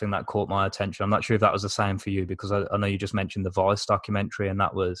first thing that caught my attention. I'm not sure if that was the same for you, because I know you just mentioned the Vice documentary, and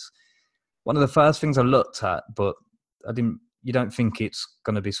that was one of the first things I looked at. But you don't think it's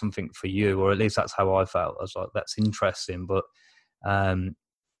going to be something for you, or at least that's how I felt. I was like, that's interesting. But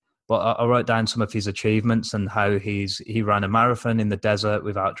I wrote down some of his achievements and how he ran a marathon in the desert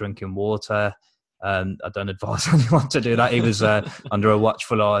without drinking water. I don't advise anyone to do that. He was under a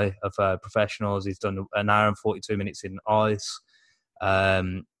watchful eye of professionals. He's done an hour and 42 minutes in ice.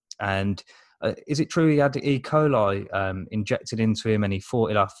 And Is it true he had E. coli injected into him and he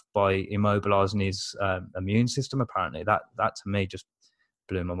fought it off by immobilizing his immune system? Apparently, that to me just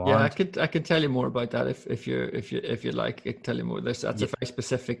blew my Yeah, mind. I could tell you more about that if you like. I can tell you more. That's a Yeah, very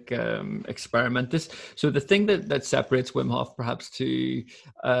specific experiment. So the thing that separates Wim Hof perhaps to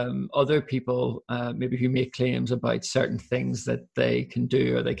other people, maybe who make claims about certain things that they can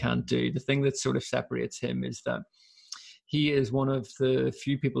do or they can't do, the thing that sort of separates him is that he is one of the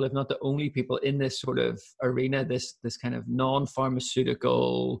few people, if not the only people, in this sort of arena, this kind of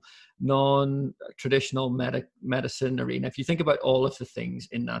non-pharmaceutical, non-traditional medicine arena. If you think about all of the things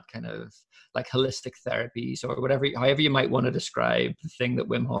in that kind of like holistic therapies or whatever, however you might want to describe the thing that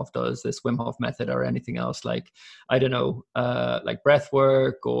Wim Hof does, this Wim Hof method or anything else, like, I don't know, like breath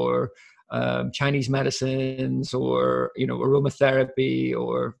work or Chinese medicines or, aromatherapy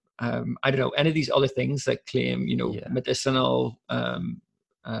or I don't know, any of these other things that claim, medicinal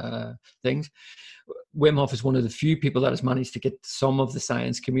things. Wim Hof is one of the few people that has managed to get some of the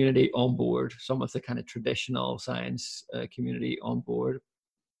science community on board, some of the kind of traditional science community on board.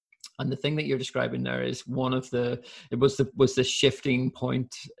 And the thing that you're describing there is was the shifting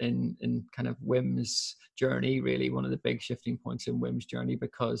point in kind of Wim's journey, really one of the big shifting points in Wim's journey,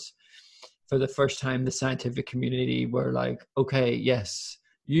 because for the first time, the scientific community were like, okay, yes,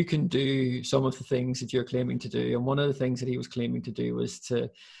 you can do some of the things that you're claiming to do. And one of the things that he was claiming to do was to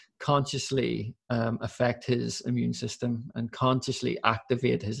consciously affect his immune system and consciously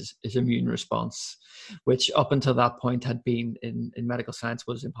activate his immune response, which up until that point had been in medical science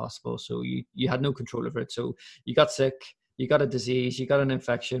was impossible. So you had no control over it. So you got sick, you got a disease, you got an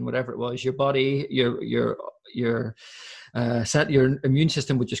infection, whatever it was, your body, your immune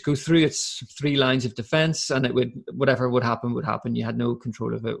system would just go through its 3 lines of defense, and it would, whatever would happen. You had no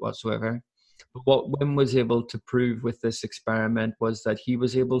control of it whatsoever. But what Wim was able to prove with this experiment was that he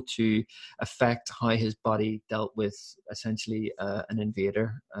was able to affect how his body dealt with essentially an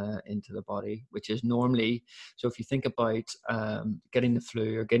invader into the body, which is normally, so if you think about getting the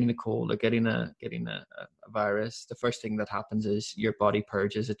flu or getting a cold or getting a virus, the first thing that happens is your body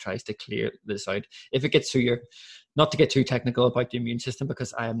purges. It tries to clear this out. If it gets through your, not to get too technical about the immune system,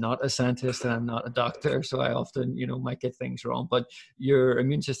 because I am not a scientist and I'm not a doctor, so I often, might get things wrong, but your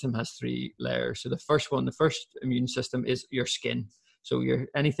immune system has 3 layers. So the first immune system is your skin. So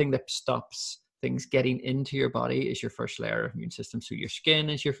anything that stops things getting into your body is your first layer of immune system. So your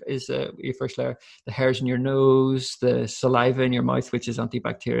skin is your first layer. The hairs in your nose, the saliva in your mouth, which is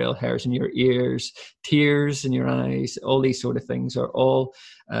antibacterial, hairs in your ears, tears in your eyes, all these sort of things are all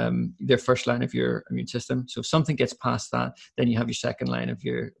their first line of your immune system. So if something gets past that, then you have your second line of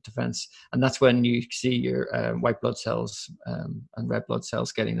your defense. And that's when you see your white blood cells and red blood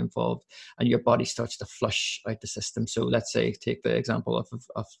cells getting involved, and your body starts to flush out the system. So let's say, take the example of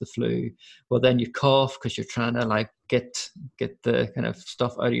the flu. Well, then you cough because you're trying to like get the kind of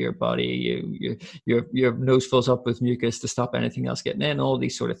stuff out of your body. Your nose fills up with mucus to stop anything else getting in. All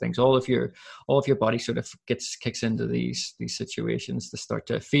these sort of things. All of your body sort of kicks into these situations to start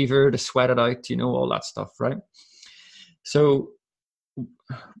to fever, to sweat it out. All that stuff, right? So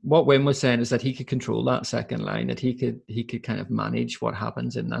what Wim was saying is that he could control that second line. That he could kind of manage what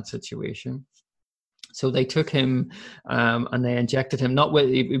happens in that situation. So they took him and they injected him, not with,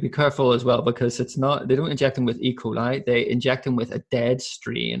 be careful as well, because they don't inject him with E. coli. They inject him with a dead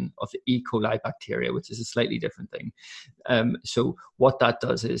strain of the E. coli bacteria, which is a slightly different thing. So what that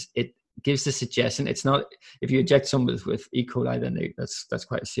does is it gives the suggestion, it's not, if you inject someone with E. coli, then that's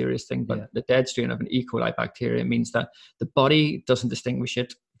quite a serious thing. But the dead strain of an E. coli bacteria means that the body doesn't distinguish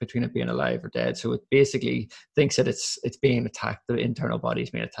it between it being alive or dead. So it basically thinks that it's being attacked, the internal body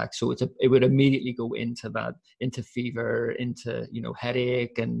is being attacked. So it would immediately go into fever, into,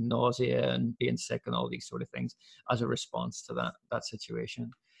 headache and nausea and being sick and all these sort of things as a response to that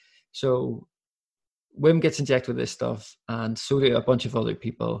situation. So Wim gets injected with this stuff, and so do a bunch of other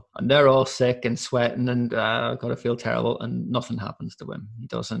people, and they're all sick and sweating and gotta feel terrible, and nothing happens to Wim. He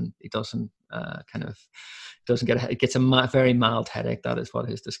doesn't get it gets a very mild headache. That is what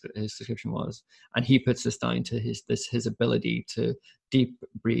his description was, and he puts this down to his ability to deep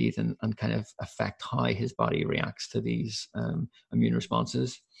breathe and kind of affect how his body reacts to these immune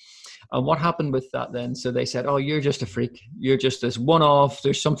responses. And what happened with that then? So they said, oh, you're just a freak. You're just this one-off.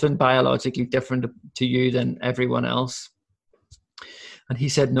 There's something biologically different to you than everyone else. And he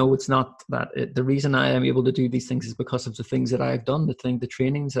said, no, it's not that. The reason I am able to do these things is because of the things that I've done, the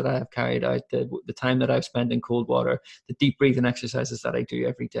trainings that I have carried out, the time that I've spent in cold water, the deep breathing exercises that I do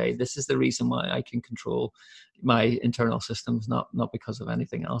every day. This is the reason why I can control my internal systems, not because of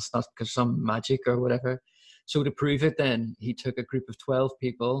anything else, not because of some magic or whatever. So to prove it then, he took a group of 12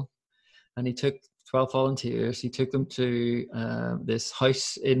 people and he took 12 volunteers. He took them to this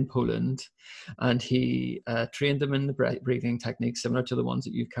house in Poland, and he trained them in the breathing techniques similar to the ones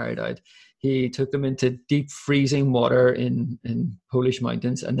that you've carried out. He took them into deep freezing water in Polish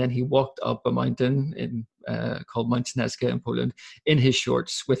mountains, and then he walked up a mountain called Mount Snezka in Poland in his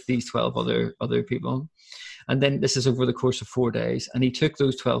shorts with these 12 other people. And then this is over the course of 4 days. And he took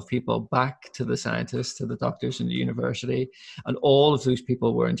those 12 people back to the scientists, to the doctors in the university. And all of those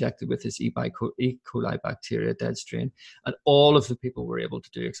people were injected with this E. coli bacteria, dead strain. And all of the people were able to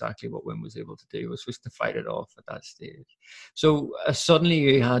do exactly what Wim was able to do, which was to fight it off at that stage. So suddenly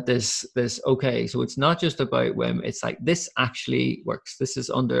you had this, okay, so it's not just about Wim. It's like, this actually works. This is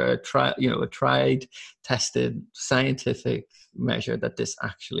under a tried, tested, scientific measure that this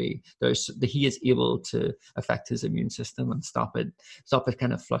actually he is able to affect his immune system and stop it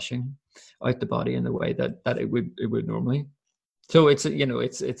kind of flushing out the body in the way that it would normally. So it's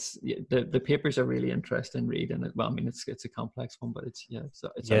the papers are really interesting read, and it's a complex one, but it's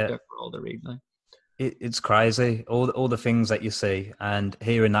out there for all to read now. It's crazy, all the things that you see, and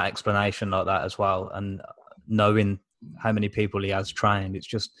hearing that explanation like that as well, and knowing how many people he has trained. It's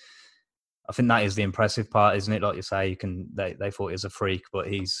just, I think that is the impressive part, isn't it? Like you say, they thought he was a freak, but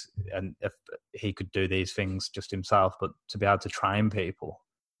if he could do these things just himself, but to be able to train people,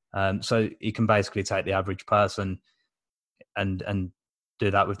 so he can basically take the average person and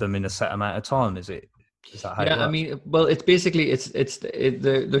do that with them in a set amount of time. Is that how it works? I mean, well, it's basically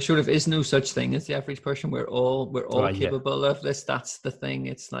there sort of is no such thing as the average person. We're all capable of this. That's the thing.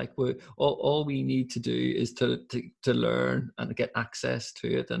 It's like all we need to do is to learn and get access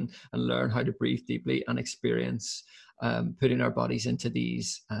to it and learn how to breathe deeply and experience putting our bodies into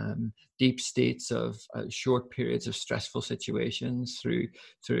these deep states of short periods of stressful situations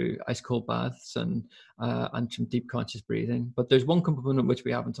through ice cold baths and some deep conscious breathing. But there's one component which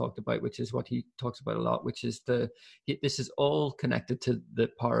we haven't talked about, which is what he talks about a lot, which is this is all connected to the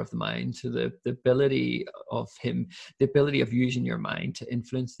power of the mind, to the ability of using your mind to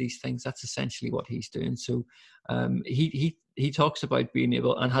influence these things. That's essentially what he's doing. So he talks about being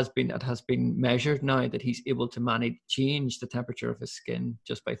able, and it has been measured now, that he's able to change the temperature of his skin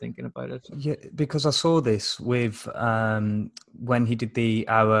just by thinking about it. Yeah, because I saw this with when he did the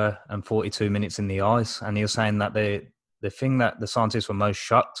hour and 42 minutes in the ice, and he was saying that the thing that the scientists were most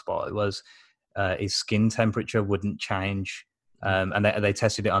shocked by was his skin temperature wouldn't change, and they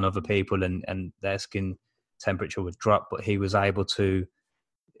tested it on other people, and their skin temperature would drop, but he was able to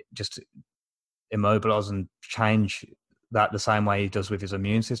just immobilize and change that the same way he does with his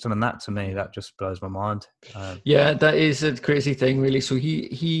immune system. And that, to me, that just blows my mind. That is a crazy thing, really. So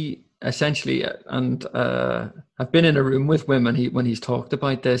he essentially, and I've been in a room with Wim when he's talked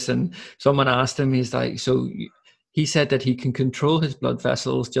about this, and someone asked him, he's like, so he said that he can control his blood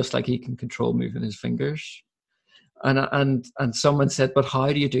vessels just like he can control moving his fingers. And someone said, but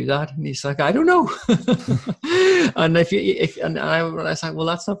how do you do that? And he's like, I don't know. And I was like, well,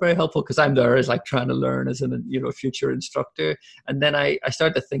 that's not very helpful, because I'm there as like trying to learn as a future instructor. And then I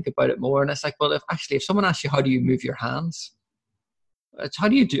started to think about it more, and it's like, well, if someone asks you, how do you move your hands? It's how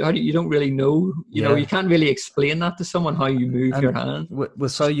do you don't really know, you can't really explain that to someone, how you move your hand. We're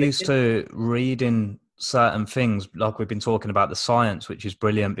so used to reading certain things, like we've been talking about the science, which is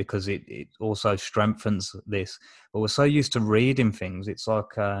brilliant because it also strengthens this, but we're so used to reading things. It's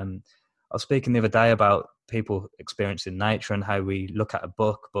like I was speaking the other day about people experiencing nature and how we look at a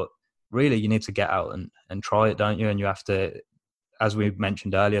book, but really you need to get out and try it, don't you? And you have to, as we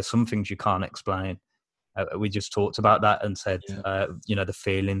mentioned earlier, some things you can't explain. We just talked about that and said the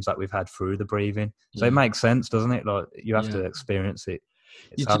feelings that we've had through the breathing, so it makes sense, doesn't it? Like you have to experience it.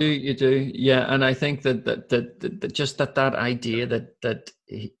 You do, yeah. And I think that just that idea that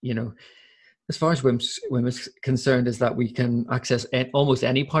as far as Wim is concerned, is that we can access almost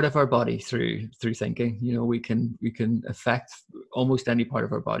any part of our body through thinking. We can affect almost any part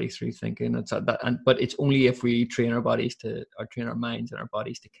of our body through thinking. But it's only if we train our minds and our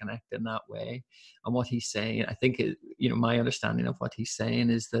bodies to connect in that way. And what he's saying, I think, my understanding of what he's saying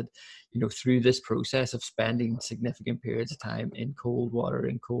is that, through this process of spending significant periods of time in cold water,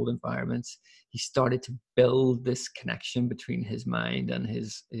 in cold environments, he started to build this connection between his mind and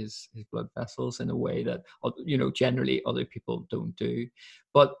his blood vessels in a way that, generally other people don't do.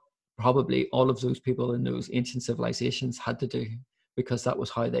 But probably all of those people in those ancient civilizations had to do, because that was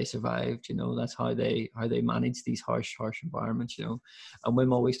how they survived. That's how they managed these harsh environments. And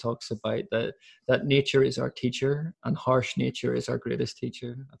Wim always talks about that nature is our teacher and harsh nature is our greatest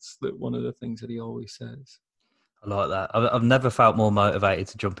teacher. That's one of the things that he always says. I like that. I've never felt more motivated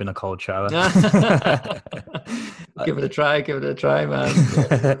to jump in a cold shower. Give it a try,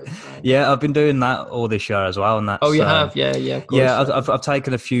 man. Yeah, I've been doing that all this year as well, and that's. Oh, you have, yeah, of course. Yeah, I've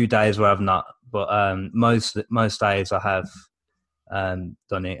taken a few days where I've not, but most days I have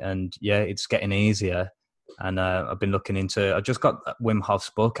done it, and yeah, it's getting easier. And I've been looking into. I just got Wim Hof's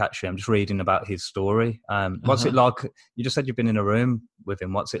book. Actually, I'm just reading about his story. What's it like? You just said you've been in a room with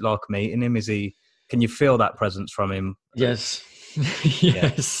him. What's it like meeting him? Is he? Can you feel that presence from him? Yes.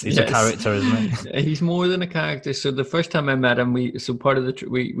 Yes, he's a character, isn't he? He's more than a character. So the first time I met him, we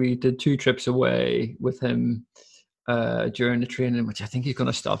did 2 trips away with him during the training, which I think he's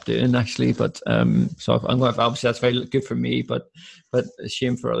going to stop doing actually. But so I'm going to, obviously that's very good for me, but a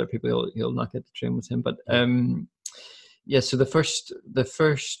shame for other people. He'll not get to train with him. But yeah. So the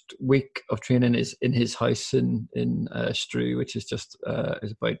first week of training is in his house in Stroe, which is just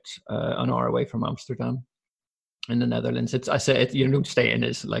is about an hour away from Amsterdam, in the Netherlands. You don't stay in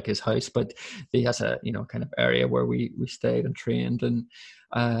his house, but he has a kind of area where we stayed and trained. And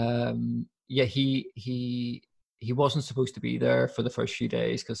yeah, he wasn't supposed to be there for the first few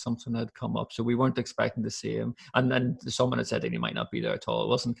days because something had come up, so we weren't expecting to see him. And then someone had said that he might not be there at all. It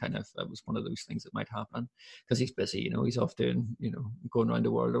was one of those things that might happen because he's busy, he's off doing, going around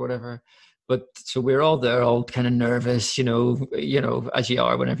the world or whatever. But so we're all there, all kind of nervous, as you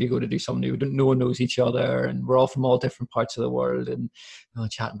are whenever you go to do something new. No one knows each other, and we're all from all different parts of the world, and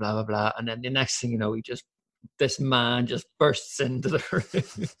chatting, blah blah blah. And then the next thing this man just bursts into the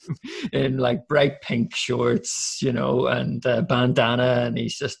room in like bright pink shorts, and bandana, and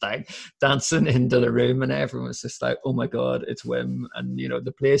he's just like dancing into the room, and everyone's just like, oh my God, it's Wim. And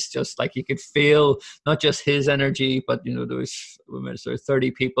the place just like, you could feel not just his energy, but there was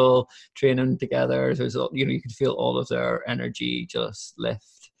 30 people training together. There's you could feel all of their energy just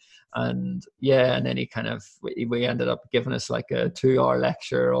lift. And yeah, and then we ended up giving us like a 2-hour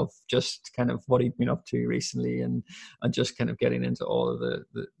lecture of just kind of what he'd been up to recently, and just kind of getting into all of the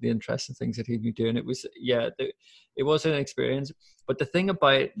interesting things that he'd been doing. It was, it was an experience. But the thing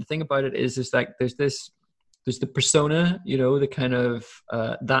about it is like there's the persona, the kind of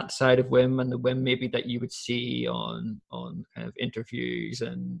that side of Wim, and the Wim maybe that you would see on kind of interviews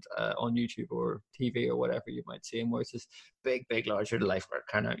and on YouTube or TV or whatever you might see him, where it's this big larger than life, where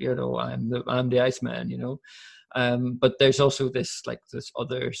kind of I'm the Iceman, but there's also this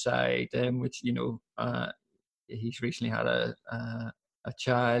other side, which he's recently had a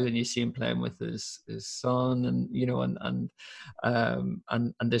child, and you see him playing with his son, and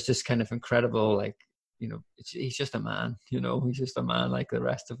and there's this kind of incredible he's just a man, he's just a man like the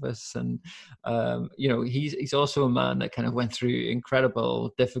rest of us. And, he's also a man that kind of went through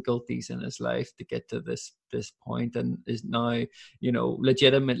incredible difficulties in his life to get to this point, and is now,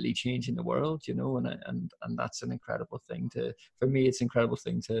 legitimately changing the world, and that's an incredible thing for me, it's an incredible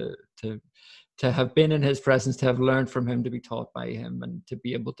thing to have been in his presence, to have learned from him, to be taught by him, and to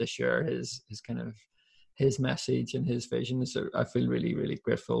be able to share his kind of his message and his vision. So I feel really, really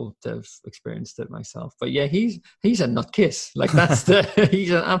grateful to have experienced it myself. But yeah, he's a nutcase. Like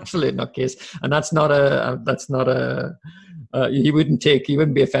he's an absolute nutcase, and that's not a he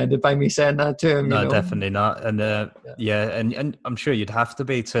wouldn't be offended by me saying that to him. No, definitely not. And and I'm sure you'd have to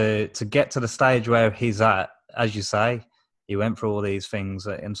be to get to the stage where he's at. As you say, he went through all these things,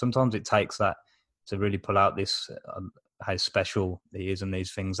 and sometimes it takes that to really pull out this how special he is, and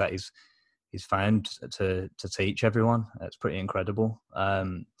these things that he's found to teach everyone. It's pretty incredible.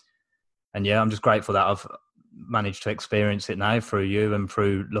 And yeah, I'm just grateful that I've managed to experience it now through you and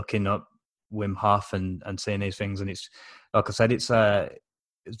through looking up Wim Hof and seeing these things. And it's, like I said, it's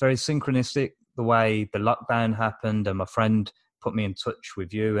very synchronistic the way the lockdown happened, and my friend put me in touch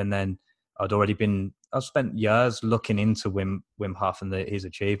with you. And then I've spent years looking into Wim Hof and his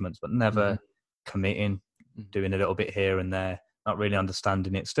achievements, but never committing, doing a little bit here and there, not really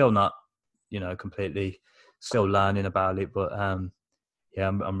understanding it, still not, completely still learning about it. But yeah,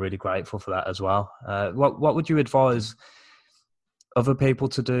 I'm really grateful for that as well. What would you advise other people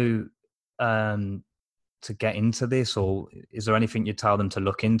to do to get into this? Or is there anything you'd tell them to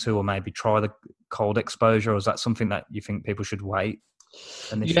look into, or maybe try the cold exposure? Or is that something that you think people should wait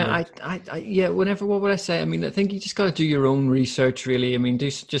initially? Yeah, what would I say? I mean, I think you just got to do your own research, really. I mean,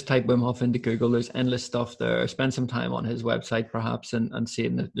 just type Wim Hof into Google. There's endless stuff there. Spend some time on his website, perhaps, and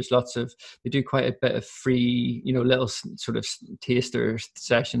seeing that there's they do quite a bit of free, little sort of taster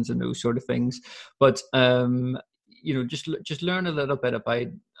sessions and those sort of things. But, just learn a little bit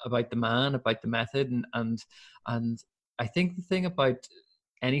about the man, about the method. And I think the thing about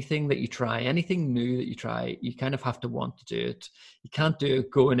anything that you try, anything new that you try, you kind of have to want to do it. You can't do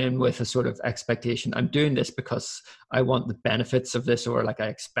it going in with a sort of expectation. I'm doing this because I want the benefits of this, or like I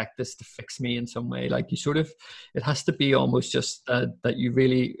expect this to fix me in some way. Like you sort of, it has to be almost just that you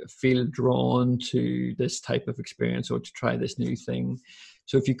really feel drawn to this type of experience or to try this new thing.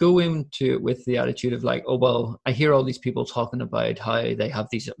 So if you go into it with the attitude of like, oh, well, I hear all these people talking about how they have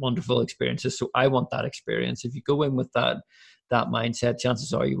these wonderful experiences, so I want that experience. If you go in with that mindset,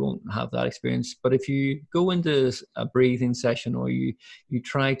 chances are you won't have that experience. But if you go into a breathing session, or you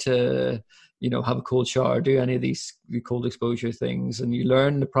try to, have a cold shower, do any of these cold exposure things, and you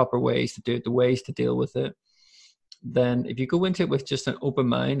learn the proper ways to do it, the ways to deal with it, then if you go into it with just an open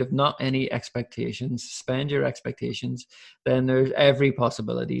mind of not any expectations, suspend your expectations, then there's every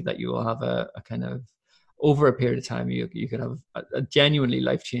possibility that you will have a kind of, over a period of time, you could have a genuinely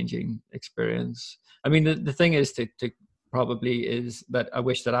life-changing experience. I mean, the thing is to probably is that I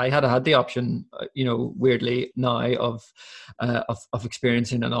wish that I had had the option, weirdly now, of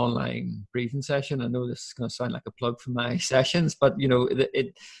experiencing an online breathing session. I know this is going to sound like a plug for my sessions, but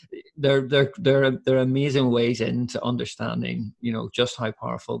they're amazing ways into understanding, just how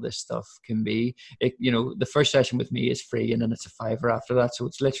powerful this stuff can be. The first session with me is free, and then it's a $5 after that. So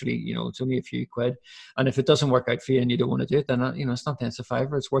it's literally, it's only a few quid. And if it doesn't work out for you and you don't want to do it, then it's not, it's a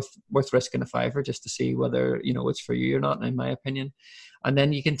 $5. It's worth risking a $5 just to see whether it's for you or not, in my opinion. And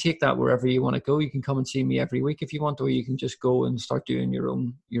then you can take that wherever you want to go. You can come and see me every week if you want, or you can just go and start doing your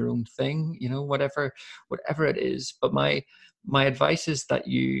own thing, whatever it is. But my advice is that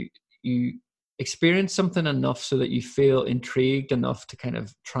you experience something enough so that you feel intrigued enough to kind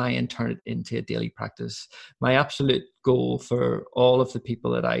of try and turn it into a daily practice. My absolute goal for all of the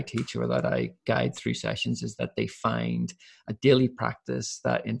people that I teach or that I guide through sessions is that they find a daily practice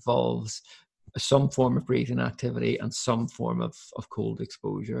that involves some form of breathing activity and some form of cold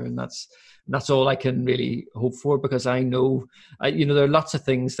exposure. And that's all I can really hope for, because I know, there are lots of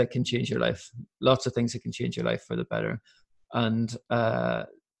things that can change your life, for the better. And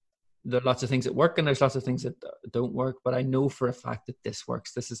there are lots of things that work and there's lots of things that don't work, but I know for a fact that this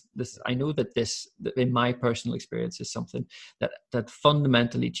works. I know that this, in my personal experience, is something that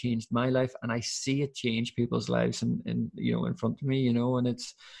fundamentally changed my life, and I see it change people's lives in front of me, and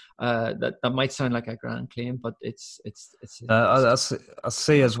it's that might sound like a grand claim, but it's I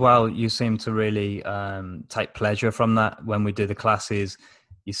see as well, you seem to really take pleasure from that when we do the classes.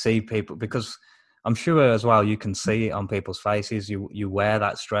 You see people, because I'm sure as well you can see it on people's faces. You wear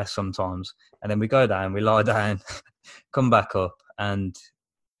that stress sometimes, and then we go down, we lie down, come back up, and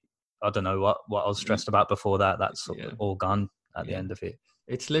I don't know what I was stressed about before that. That's all gone at the end of it.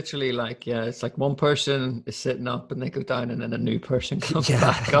 It's literally like, it's like one person is sitting up and they go down, and then a new person comes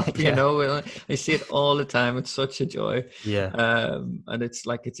back up, I see it all the time. It's such a joy. And it's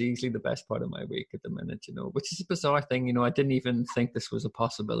like, it's easily the best part of my week at the minute, which is a bizarre thing. I didn't even think this was a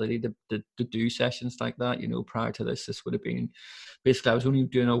possibility to do sessions like that. Prior to this would have been, basically I was only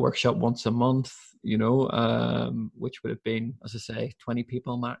doing a workshop once a month, which would have been, as I say, 20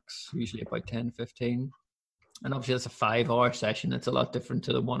 people max, usually about 10, 15. And obviously that's a 5-hour session. It's a lot different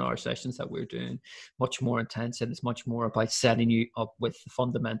to the 1-hour sessions that we're doing, much more intense. And it's much more about setting you up with the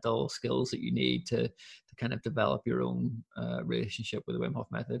fundamental skills that you need to kind of develop your own relationship with the Wim Hof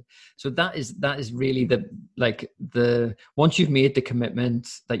method. So that is really the once you've made the commitment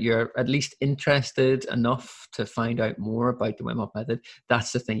that you're at least interested enough to find out more about the Wim Hof method,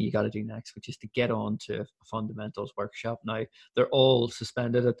 that's the thing you got to do next, which is to get on to a fundamentals workshop. Now they're all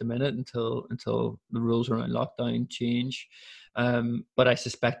suspended at the minute until the rules around lockdown change. But I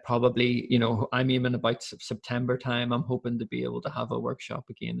suspect probably, I'm aiming about September time. I'm hoping to be able to have a workshop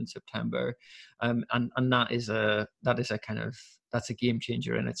again in September. And that is a kind of, that's a game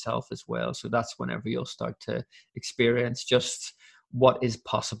changer in itself as well. So that's whenever you'll start to experience just what is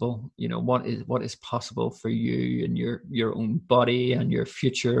possible, what is possible for you and your own body and your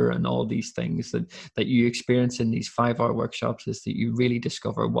future and all these things that you experience in these 5-hour workshops, is that you really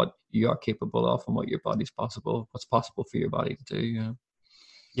discover what you are capable of and what your body's what's possible for your body to do.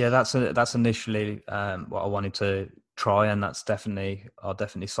 Yeah, that's initially what I wanted to try, and I'll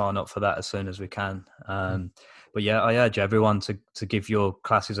definitely sign up for that as soon as we can. But yeah, I urge everyone to give your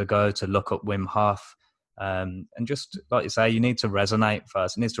classes a go, to look up Wim Hof. And just like you say, you need to resonate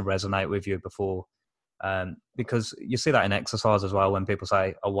first. It needs to resonate with you before, because you see that in exercise as well. When people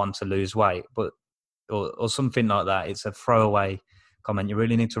say, I want to lose weight, or something like that, it's a throwaway comment. You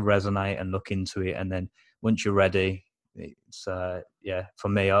really need to resonate and look into it. And then once you're ready, it's, for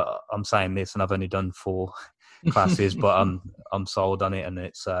me, I'm saying this and I've only done 4 classes, but I'm sold on it. And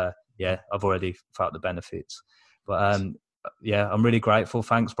it's, I've already felt the benefits. But yeah, I'm really grateful.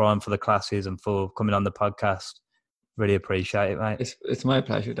 Thanks, Brian, for the classes and for coming on the podcast. Really appreciate it, mate. It's my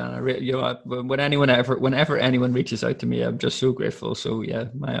pleasure, Dan. Whenever anyone reaches out to me, I'm just so grateful. So yeah,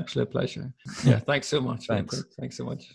 my absolute pleasure. Yeah, thanks so much. Thanks. Thanks so much.